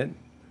benefit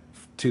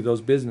to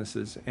those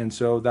businesses. And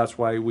so that's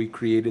why we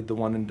created the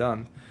One and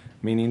Done,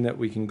 meaning that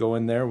we can go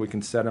in there, we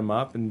can set them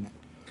up and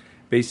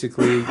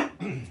basically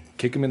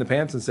kick them in the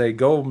pants and say,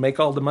 go make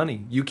all the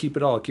money. You keep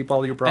it all. Keep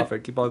all your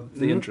profit. Keep all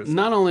the interest.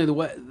 Not only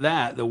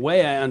the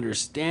way I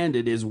understand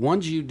it is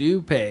once you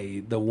do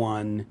pay the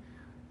one,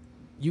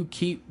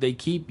 they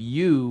keep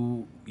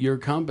your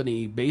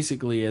company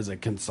basically as a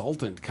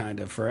consultant kind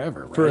of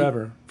forever,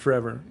 right?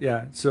 Forever.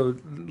 Yeah. So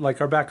like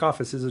our back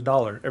office is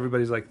 $1.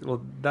 Everybody's like,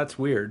 well, that's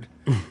weird.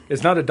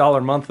 It's not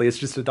 $1 monthly. It's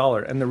just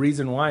 $1. And the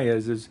reason why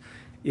is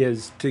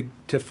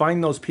to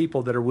find those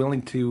people that are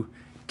willing to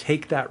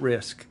take that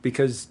risk,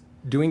 because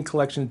doing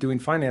collections, doing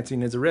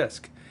financing is a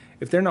risk.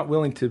 If they're not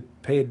willing to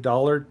pay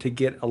 $1 to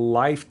get a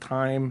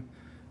lifetime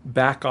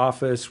back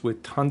office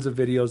with tons of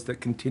videos that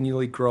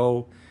continually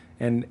grow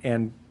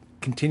and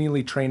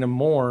continually train them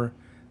more,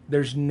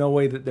 there's no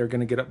way that they're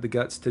going to get up the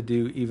guts to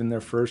do even their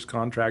first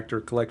contract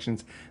or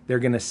collections. They're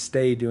going to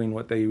stay doing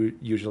what they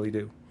usually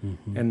do.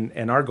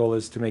 And our goal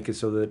is to make it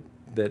so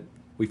that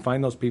we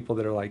find those people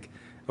that are like,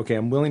 okay,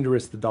 I'm willing to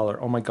risk the dollar.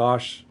 Oh my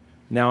gosh,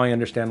 now I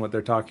understand what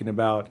they're talking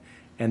about.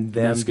 And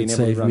them This being could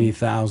able save to run me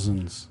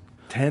thousands.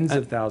 tens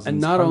of thousands, And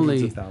not hundreds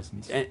only of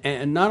thousands.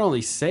 and not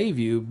only save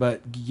you,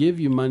 but give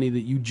you money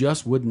that you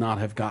just would not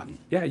have gotten.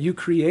 Yeah, you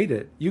create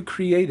it. You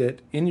create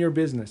it in your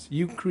business.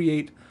 You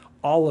create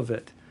all of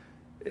it.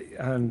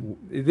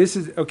 This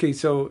is okay.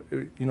 So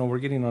we're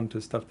getting onto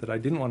stuff that I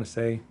didn't want to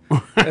say,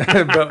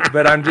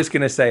 but I'm just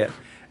going to say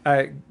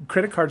it.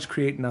 Credit cards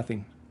create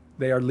nothing.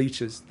 They are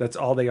leeches. That's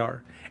all they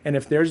are. And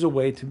if there's a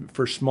way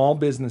for small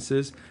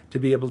businesses to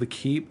be able to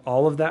keep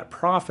all of that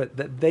profit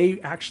that they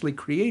actually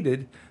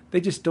created,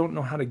 they just don't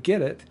know how to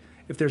get it.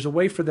 If there's a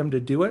way for them to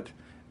do it,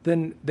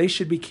 then they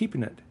should be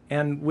keeping it.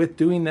 And with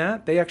doing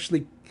that, they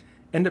actually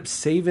end up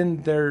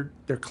saving their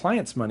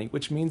clients money,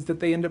 which means that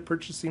they end up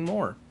purchasing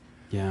more.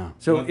 Yeah.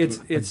 So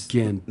it's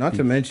Again, Not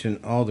to mention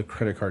all the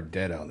credit card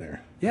debt out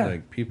there. Yeah.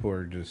 Like people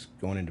are just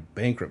going into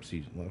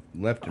bankruptcy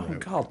left and oh right.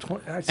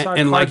 God, I saw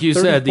and like you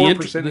said, the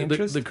 34%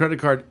 interest. the credit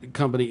card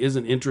company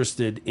isn't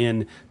interested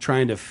in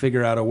trying to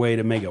figure out a way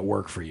to make it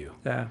work for you.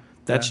 Yeah,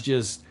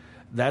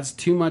 That's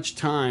too much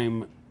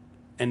time,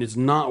 and it's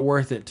not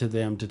worth it to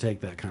them to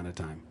take that kind of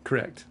time.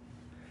 correct.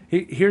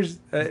 Here's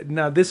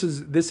now this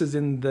is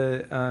in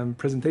the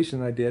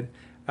presentation I did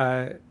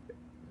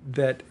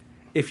that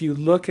if you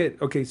look at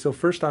so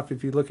first off,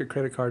 if you look at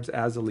credit cards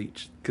as a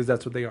leech, because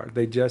that's what they are,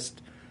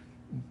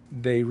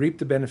 they reap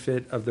the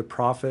benefit of the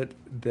profit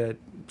that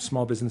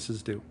small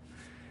businesses do.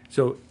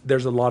 So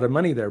there's a lot of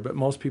money there, but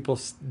most people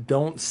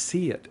don't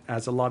see it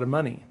as a lot of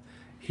money.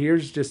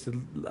 Here's just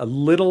a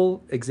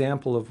little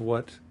example of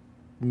what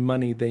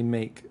money they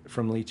make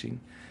from leeching.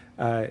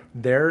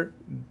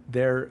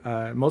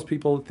 Most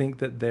people think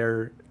that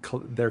their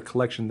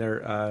collection,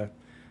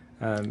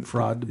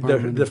 Fraud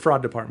department. the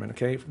fraud department.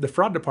 Okay, the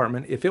fraud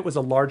department. If it was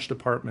a large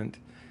department,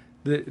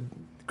 the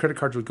credit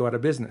cards would go out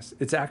of business.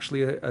 It's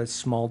actually a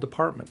small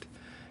department,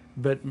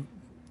 but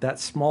that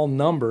small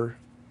number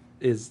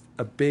is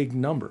a big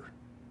number,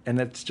 and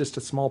it's just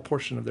a small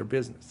portion of their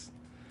business.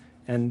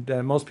 And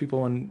most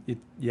people, when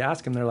you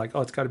ask them, they're like,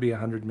 "Oh, it's got to be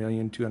 100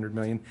 million, 200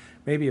 million,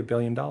 maybe $1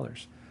 billion."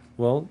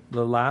 Well,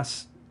 the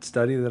last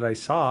study that I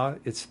saw,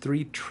 it's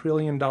 $3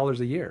 trillion a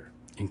year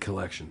In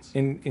collections.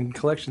 in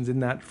collections in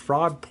that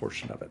fraud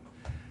portion of it.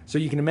 So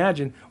you can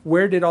imagine,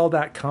 where did all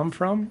that come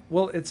from?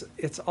 Well,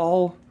 it's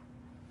all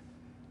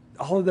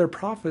of their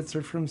profits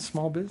are from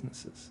small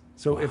businesses.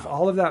 So if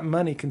all of that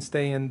money can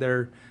stay in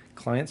their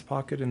client's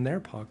pocket and their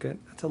pocket,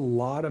 that's a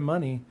lot of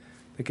money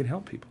that can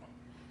help people.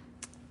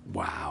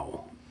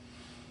 Wow.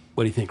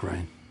 What do you think,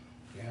 Ryan?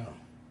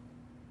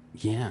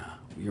 Yeah,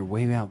 you're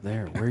way out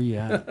there. Where are you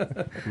at?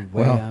 You're way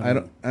Well,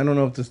 out. I don't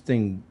know if this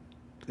thing.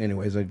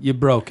 Anyways, You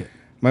broke it.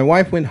 my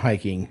wife went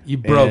hiking. You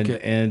broke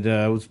it. and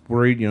I was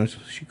worried. So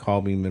she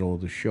called me in the middle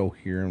of the show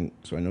here, and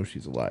so I know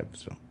she's alive.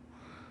 So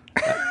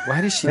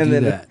Why does she And do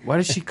then- that? Why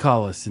does she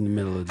call us in the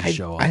middle of the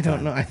show? All I the don't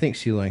time? know. I think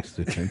she likes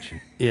the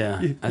attention.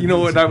 Yeah. You know,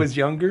 when I was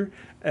younger,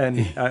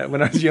 and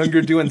when I was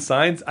younger doing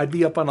signs, I'd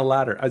be up on a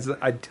ladder.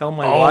 I'd tell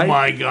my wife.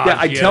 my gosh, Yeah,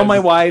 I'd tell yes. my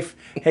wife,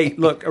 "Hey,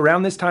 look,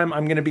 around this time,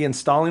 I'm going to be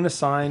installing a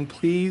sign.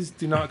 Please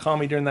do not call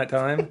me during that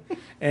time."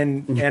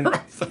 And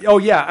oh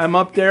yeah, I'm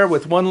up there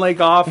with one leg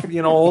off,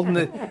 holding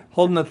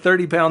the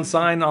 30-pound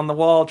sign on the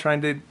wall,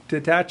 trying to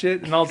attach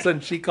it. And all of a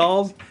sudden, she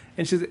calls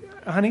and she's,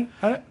 "Honey,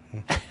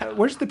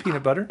 where's the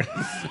peanut butter?"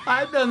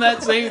 I've done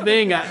that same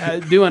thing.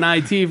 Doing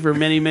IT for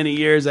many, many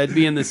years. I'd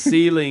be in the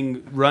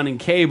ceiling running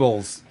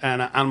cables,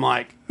 and I'm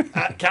like,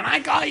 "Can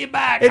I call you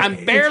back?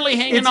 I'm barely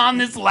hanging on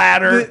this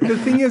ladder. The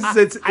thing is,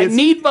 I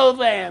need both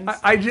hands."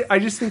 I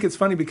just think it's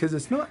funny because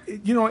it's not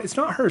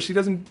her. She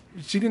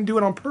didn't do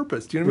it on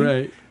purpose. Do you know what I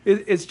mean? Right.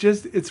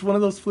 It's one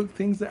of those fluke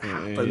things that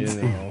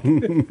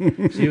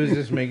happens. She was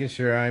just making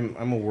sure I'm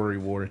a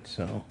worrywart.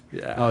 So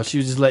Yeah, Oh, she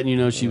was just letting you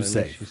know she was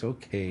I know safe. she's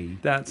okay.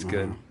 that's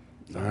good.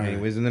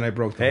 Anyways, and then I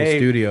broke the whole Hey.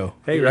 studio.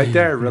 Hey, right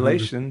there,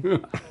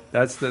 relation.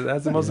 That's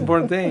the most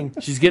important thing.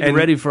 She's getting And-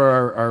 ready for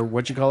our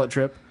what you call it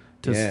trip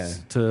to Yeah.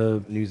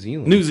 to New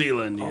Zealand. New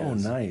Zealand. Oh,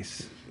 Yes.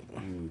 nice.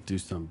 Do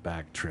some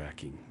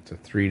backtracking. It's a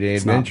 3-day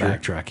It's not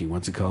adventure. backtracking.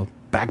 What's it called?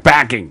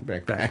 Backpacking.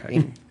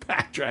 Backpacking.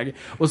 Backtracking.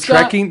 Well,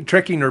 Scott,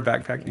 Trekking or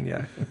backpacking,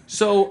 yeah.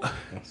 so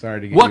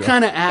Sorry to get what you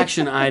kind of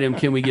action item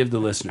can we give the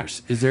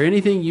listeners? Is there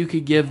anything you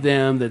could give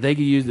them that they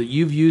could use that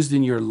you've used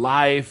in your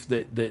life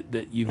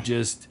that you've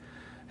just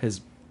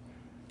has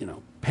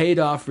paid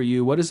off for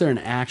you? What is there an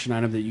action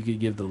item that you could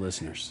give the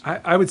listeners?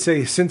 I would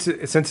say, since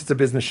it's a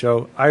business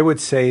show, I would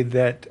say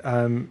that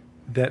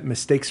that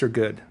mistakes are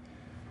good.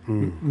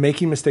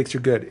 Making mistakes are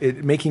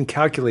good. Making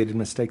calculated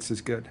mistakes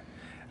is good.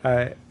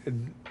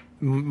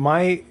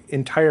 My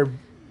entire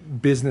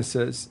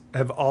businesses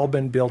have all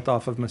been built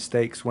off of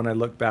mistakes when I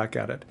look back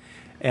at it.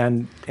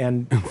 And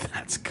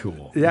That's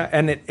cool. yeah,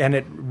 and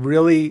it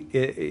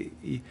really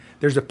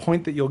there's a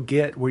point that you'll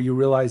get where you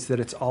realize that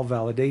it's all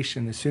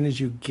validation. As soon as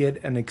you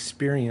get an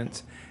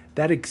experience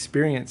that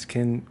experience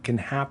can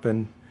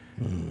happen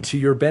to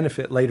your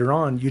benefit later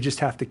on. You just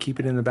have to keep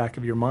it in the back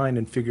of your mind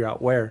and figure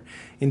out where.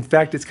 In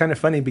fact, it's kind of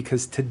funny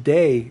because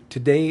today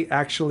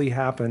actually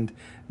happened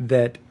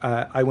that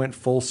I went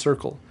full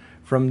circle.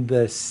 From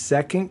the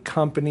second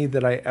company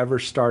that I ever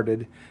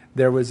started,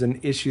 there was an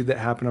issue that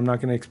happened. I'm not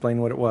going to explain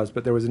what it was,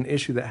 but there was an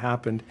issue that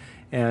happened,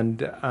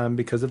 and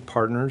because of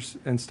partners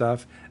and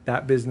stuff,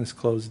 that business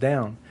closed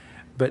down.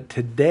 But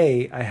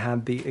today I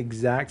had the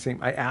exact same.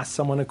 I asked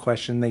someone a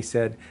question. They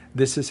said,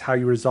 "This is how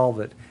you resolve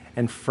it."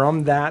 And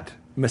from that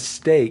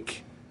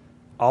mistake,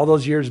 all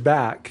those years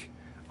back,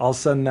 all of a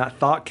sudden that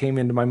thought came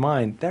into my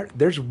mind.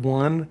 There's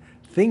one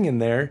thing in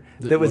there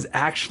that was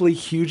actually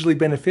hugely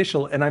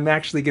beneficial, and I'm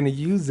actually going to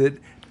use it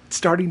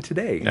starting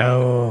today.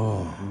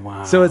 Oh,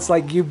 Wow. So it's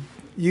like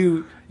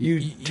you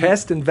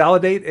test and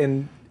validate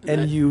and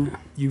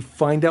you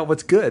find out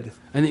what's good.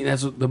 I think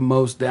that's what the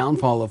most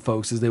downfall of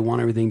folks is they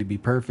want everything to be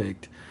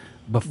perfect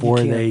before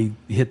You they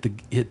hit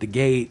the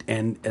gate,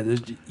 and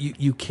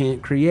you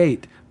can't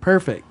create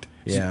perfect.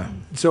 yeah.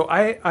 So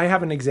I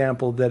have an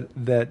example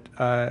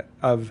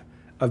of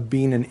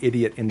being an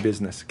idiot in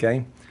business.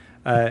 Okay,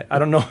 I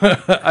don't know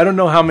I don't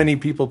know how many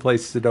people play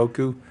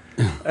Sudoku.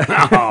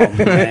 Oh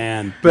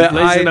man! But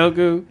Play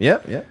Sudoku?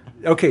 Yep.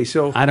 Okay,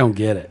 so I don't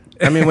get it.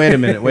 I mean, wait a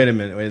minute.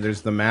 Wait,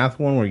 there's the math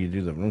one where you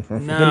do the. No,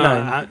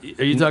 nine.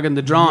 are you talking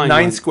the drawing?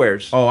 9 one?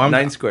 squares. Oh, I'm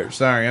 9 squares.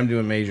 Sorry, I'm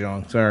doing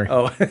Mahjong. Sorry.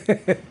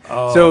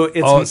 Oh, so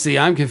it's see,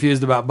 I'm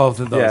confused about both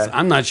of those. Yeah.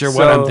 I'm not sure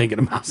what I'm thinking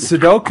about.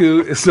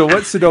 Sudoku. So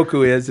what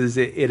Sudoku is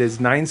it is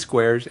 9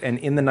 squares, and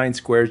in the 9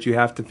 squares you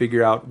have to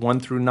figure out 1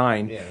 through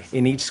 9 Yes.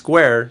 in each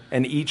square,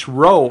 and each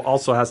row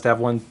also has to have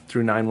 1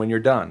 through 9 when you're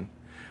done.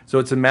 So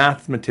it's a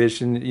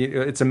mathematician.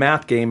 It's a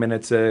math game, and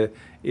it's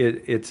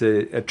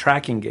a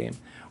tracking game.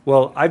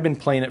 Well, I've been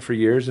playing it for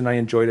years, and I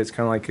enjoyed it. It's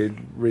kind of like a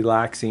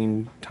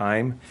relaxing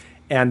time,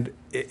 and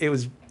it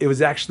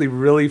was actually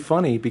really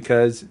funny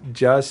because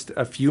just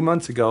a few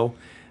months ago,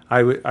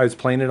 I was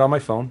playing it on my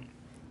phone,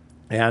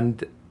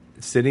 and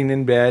sitting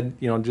in bed,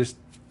 just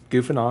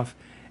goofing off,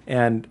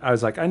 and I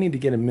was like, I need to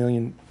get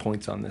 1,000,000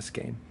 points on this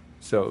game.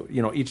 So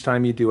each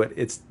time you do it,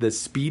 it's the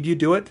speed you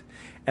do it,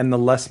 and the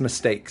less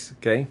mistakes.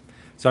 Okay,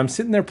 so I'm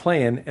sitting there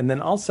playing, and then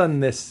all of a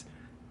sudden this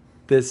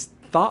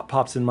thought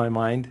pops in my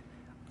mind.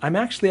 I'm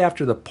actually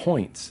after the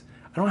points.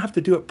 I don't have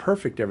to do it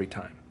perfect every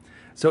time.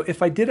 So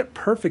if I did it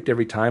perfect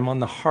every time on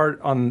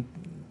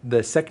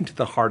the second to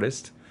the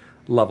hardest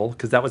level,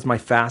 because that was my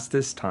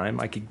fastest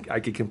time, I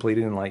could complete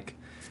it in like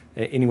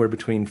anywhere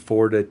between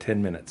 4 to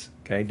 10 minutes,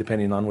 okay,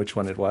 depending on which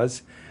one it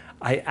was.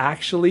 I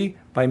actually,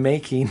 by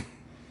making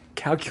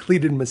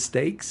calculated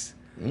mistakes,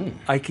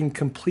 I can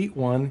complete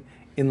one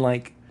in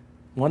like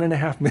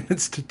 1.5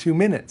 minutes to 2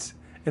 minutes,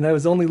 and I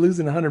was only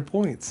losing 100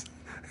 points.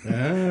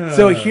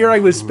 So here I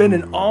was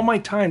spending all my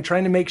time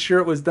trying to make sure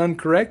it was done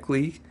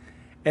correctly,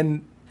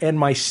 and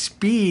my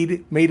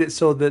speed made it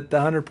so that the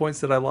 100 points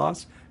that I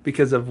lost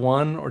because of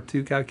 1 or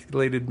 2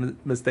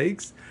 calculated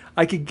mistakes,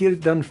 I could get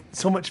it done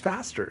so much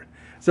faster.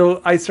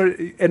 So I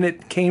started, and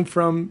it came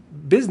from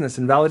business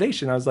and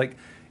validation. I was like,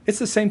 it's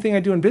the same thing I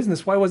do in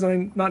business. Why wasn't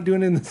I not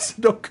doing it in the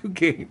Sudoku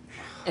game?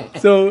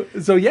 So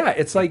yeah,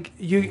 it's like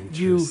you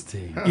do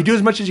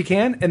as much as you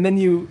can, and then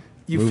you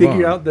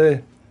figure out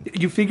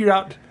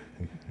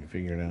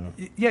Figure it out.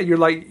 Yeah, you're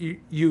like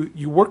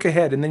you work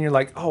ahead, and then you're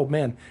like, oh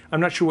man, I'm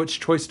not sure which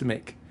choice to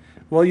make.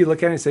 Well, you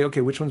look at it and say,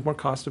 okay, which one's more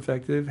cost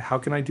effective? How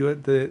can I do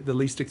it the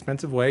least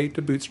expensive way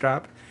to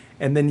bootstrap?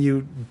 And then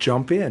you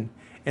jump in.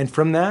 And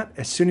from that,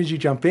 as soon as you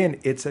jump in,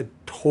 it's a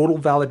total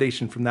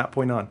validation from that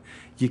point on.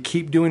 You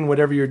keep doing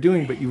whatever you're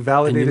doing, but you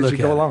validate as you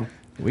go along.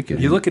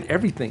 You look at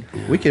everything.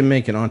 We can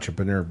make an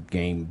entrepreneur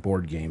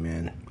board game,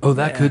 man. Oh,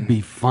 that could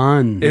be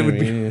fun. It would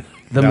be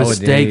the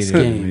mistakes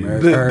game.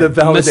 The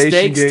validation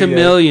mistakes game, to yeah.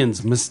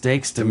 millions.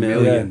 Mistakes to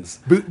millions.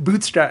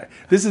 Bootstrap.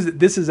 This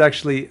is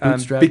actually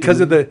Bootstrap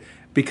because of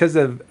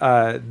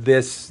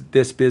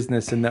this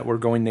business, and that we're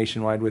going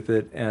nationwide with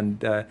it, and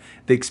the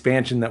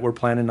expansion that we're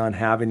planning on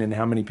having, and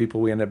how many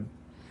people we end up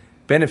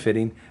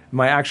benefiting.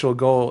 My actual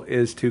goal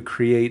is to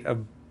create a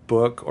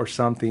book or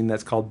something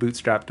that's called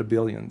Bootstrap to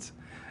Billions.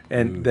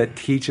 And that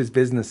teaches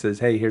businesses,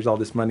 hey, here's all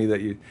this money that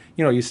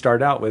you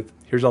start out with.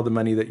 Here's all the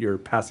money that you're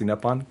passing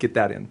up on. Get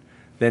that in.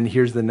 Then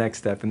here's the next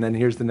step, and then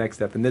here's the next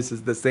step. And this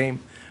is the same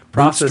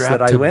process Bootstrap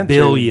that I to went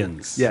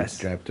billions. through. Yes.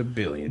 Bootstrap to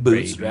billion.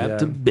 Bootstrap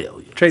to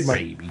billions. Trademark.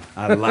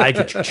 I like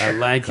it. I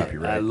like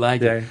it. I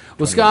like Yeah. it.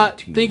 Well,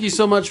 Scott, thank you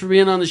so much for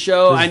being on the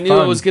show. It was I knew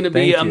fun. it was going to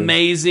be Thank you.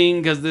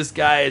 amazing because this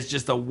guy is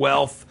just a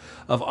wealth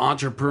of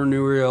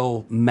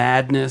entrepreneurial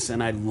madness,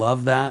 and I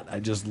love that. I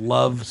just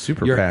love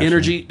Super your passionate.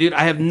 energy. Dude,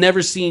 I have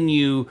never seen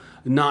you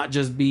not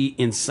just be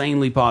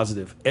insanely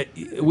positive.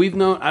 We've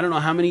known, I don't know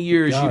how many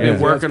years you've been yeah.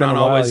 working It's been on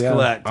a while, Always yeah.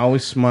 Collect.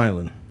 Always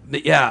smiling.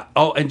 Yeah.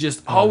 Oh, and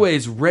just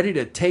always ready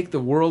to take the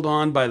world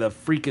on by the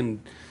freaking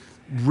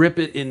rip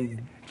it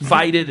and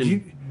fight it.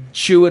 And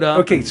chew it up.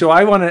 Okay, so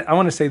I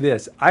want to say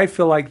this. I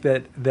feel like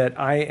that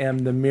I am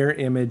the mirror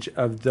image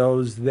of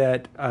those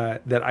that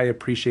I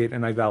appreciate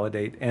and I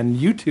validate, and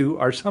you two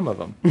are some of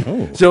them.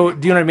 Oh. So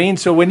do you know what I mean?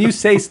 So when you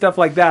say stuff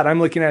like that, I'm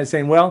looking at it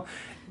saying, well,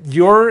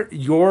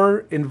 your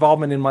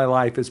involvement in my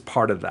life is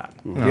part of that.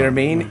 You know what I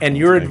mean? And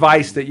your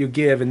advice that you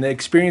give and the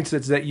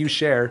experiences that you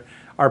share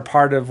are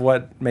part of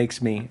what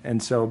makes me.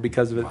 And so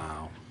because of it,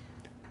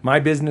 my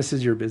business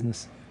is your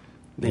business.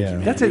 Yeah.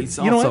 That's it.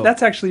 You know what?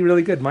 That's actually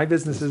really good. My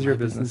business is your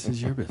business. Business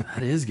is your business.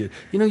 That is good.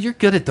 You know, you're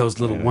good at those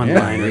little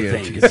one-liner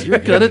things. You're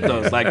good at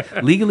those.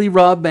 Like legally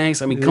rob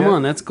banks. I mean, come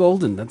on, that's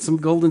golden. That's some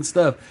golden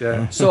stuff.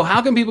 Yeah. So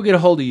how can people get a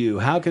hold of you?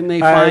 How can they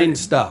find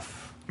stuff?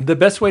 The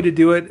best way to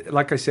do it,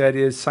 like I said,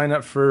 is sign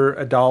up for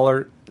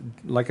 $1.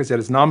 Like I said,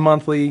 it's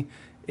non-monthly,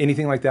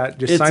 anything like that.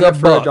 Just sign up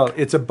for $1.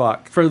 It's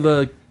 $1 for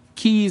the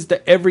keys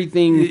to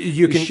everything.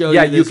 You can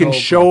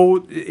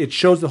it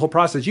shows the whole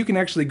process. You can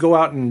actually go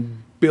out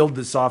and build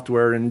the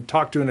software and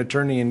talk to an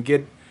attorney and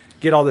get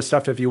all this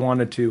stuff if you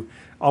wanted to.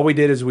 All we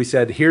did is we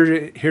said,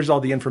 here's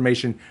all the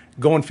information.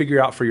 Go and figure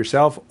out for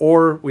yourself.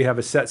 Or we have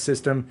a set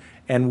system,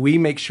 and we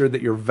make sure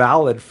that you're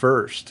valid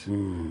first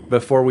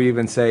before we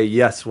even say,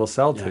 yes, we'll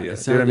sell to you. You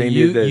know what I mean?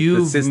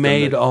 You've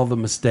made all the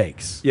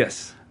mistakes.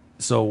 Yes.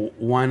 So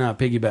why not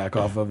piggyback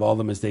off of all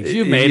the mistakes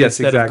you've made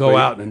instead of go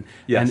out and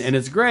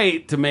it's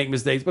great to make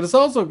mistakes, but it's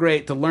also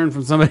great to learn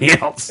from somebody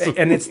else.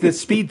 And it's the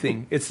speed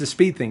thing. It's the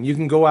speed thing. You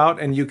can go out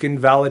and you can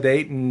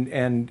validate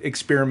and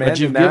experiment. But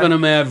you've given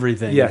them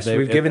everything. Yes,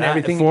 we've given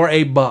everything for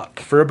 $1.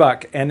 For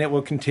 $1, and it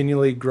will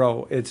continually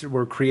grow.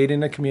 We're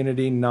creating a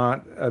community,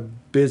 not a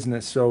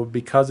business. So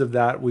because of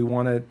that, we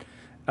wanted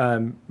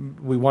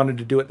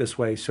to do it this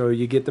way. So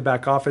you get the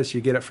back office, you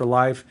get it for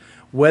life.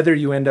 Whether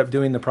you end up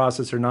doing the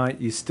process or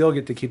not, you still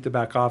get to keep the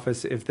back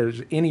office. If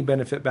there's any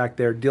benefit back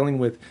there, dealing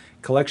with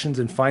collections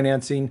and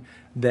financing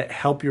that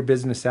help your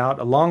business out,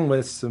 along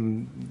with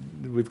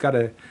we've got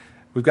a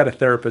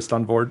therapist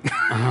on board.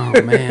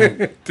 Oh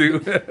man,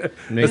 a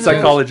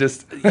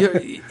psychologist.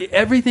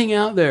 Everything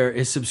out there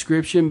is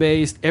subscription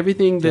based.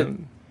 Everything that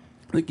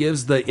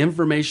gives the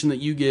information that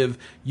you give,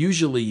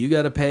 usually you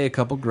got to pay a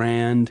couple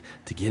grand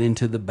to get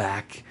into the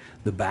back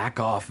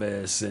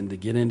office and to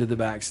get into the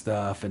back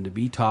stuff and to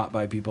be taught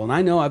by people. And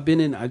I know I've been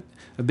in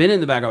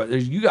the back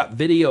office. You got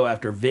video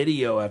after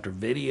video after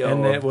video,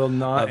 and it will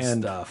not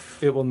end.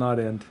 Stuff. It will not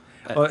end.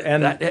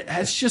 And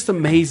that's just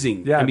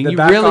amazing. Yeah, I mean, you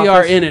really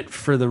are in it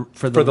for the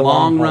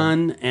long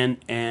run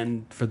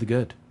and for the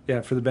good.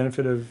 Yeah, for the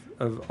benefit of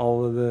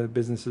all of the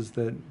businesses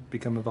that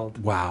become involved.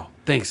 Wow.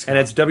 Thanks, Scott. And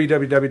it's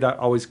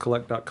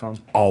www.alwayscollect.com.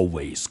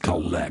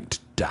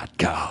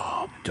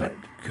 Alwayscollect.com.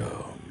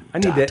 I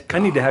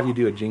need to have you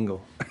do a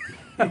jingle.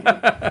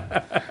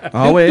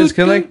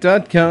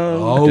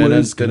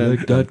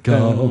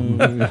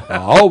 Alwayscollect.com.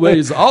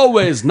 Always,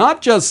 always,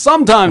 not just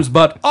sometimes,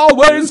 but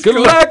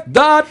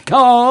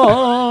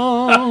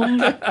alwayscollect.com.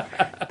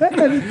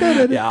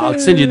 Yeah, I'll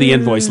send you the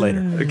invoice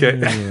later.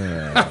 Okay.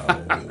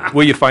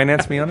 Will you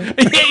finance me on it?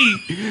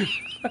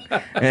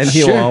 And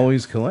he'll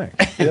always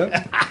collect.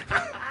 Yep.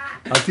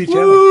 I'll teach you.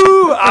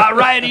 Woo! All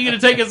right, are you going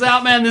to take us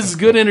out, man? This is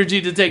good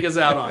energy to take us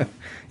out on.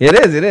 It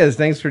is.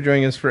 Thanks for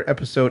joining us for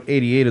episode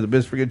 88 of the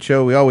Biz for Good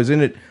Show. We always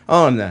end it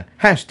on the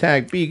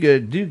hashtag Be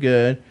Good, Do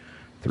Good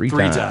three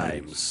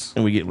times.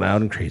 And we get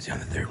loud and crazy on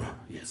the third one.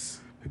 Yes.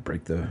 We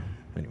break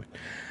anyway.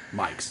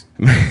 Mics.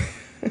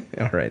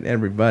 All right,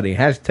 everybody.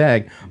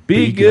 Hashtag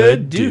Be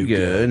Good, Do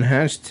Good.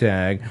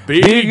 Hashtag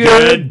Be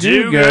Good,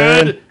 Do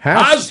Good.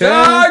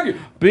 Hashtag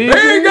Be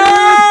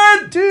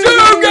Good, Do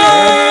Good.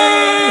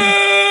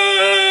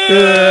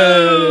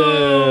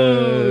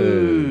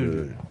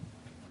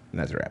 And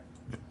that's a wrap.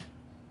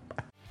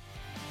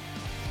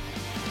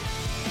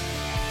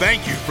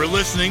 Thank you for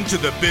listening to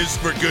the Biz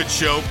for Good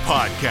Show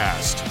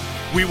podcast.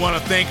 We want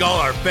to thank all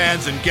our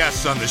fans and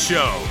guests on the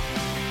show.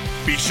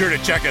 Be sure to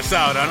check us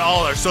out on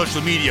all our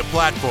social media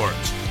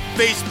platforms,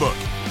 Facebook,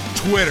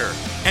 Twitter,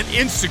 and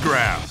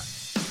Instagram.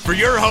 For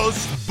your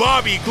hosts,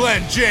 Bobby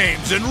Glenn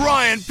James and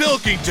Ryan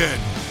Pilkington,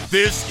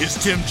 this is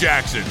Tim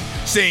Jackson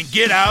saying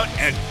get out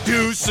and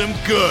do some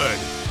good.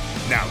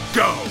 Now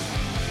go.